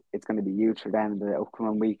 and it's going to be huge for them in the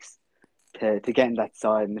upcoming weeks to get in that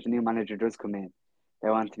side. And if a new manager does come in, they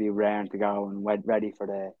want to be raring to go and ready for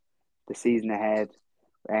the season ahead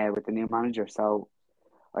with the new manager. So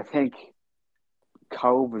I think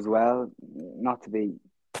Cove as well, not to be.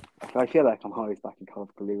 I feel like I'm always backing Cove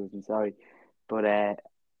to lose. I'm sorry, but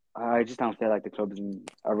I just don't feel like the club's in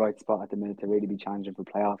a right spot at the minute to really be challenging for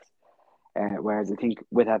playoffs. Whereas I think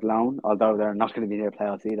with that loan, although they're not going to be near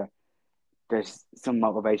playoffs either, there's some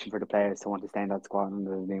motivation for the players to want to stay in that squad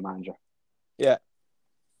under the new manager. Yeah,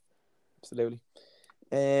 absolutely.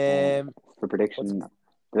 For prediction,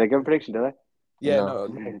 did I give a prediction? Did I? Yeah, No.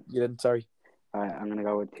 no, you didn't. Sorry. I'm going to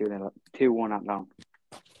go with 2-1 at loan.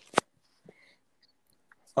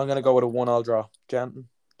 I'm gonna go with a 1-1 draw. Jonathan.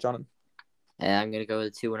 I'm going to go with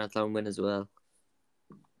a 2-1 Athlone win as well.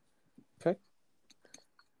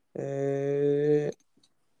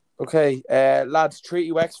 Okay, lads,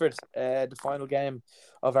 Treaty Wexford, the final game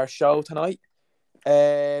of our show tonight.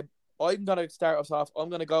 I'm gonna start us off. I'm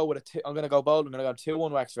gonna go with I'm gonna go bold. I'm gonna go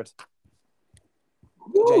 2-1 Wexford.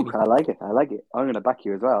 Ooh, I like it. I'm going to back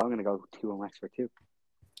you as well. I'm going to go 2-1 Wexford too.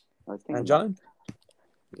 And John?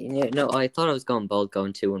 Yeah, no, I thought I was going bold,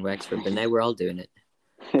 going 2-1 Wexford, but now we're all doing it.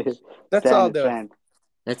 Let's all do it.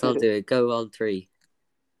 Let's all do it. Go all three.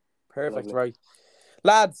 Perfect, Lovely. right.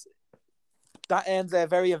 Lads, that ends a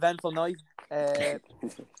very eventful night.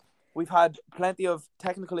 We've had plenty of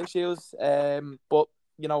technical issues, but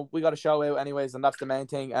you know, we got a show out anyways, and that's the main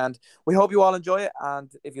thing. And we hope you all enjoy it.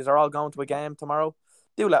 And if you are all going to a game tomorrow,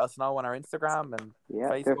 do let us know on our Instagram and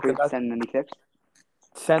Facebook. Feel free to send any clips.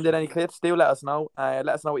 Send in any clips. Do let us know. Let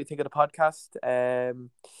us know what you think of the podcast.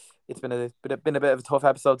 It's been a bit of a tough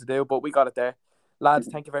episode to do, but we got it there. Lads,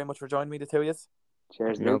 thank you very much for joining me, the two of you.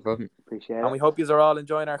 Cheers, no dude. problem. Appreciate it. And we hope you are all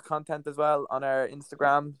enjoying our content as well on our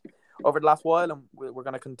Instagram over the last while, and we're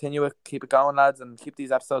going to continue it, keep it going, lads, and keep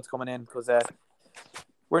these episodes coming in because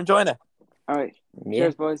we're enjoying it. All right. Yeah.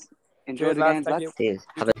 Cheers, boys. Enjoy Cheers, the lads. games, Thank lads. you. See you.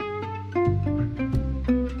 Have a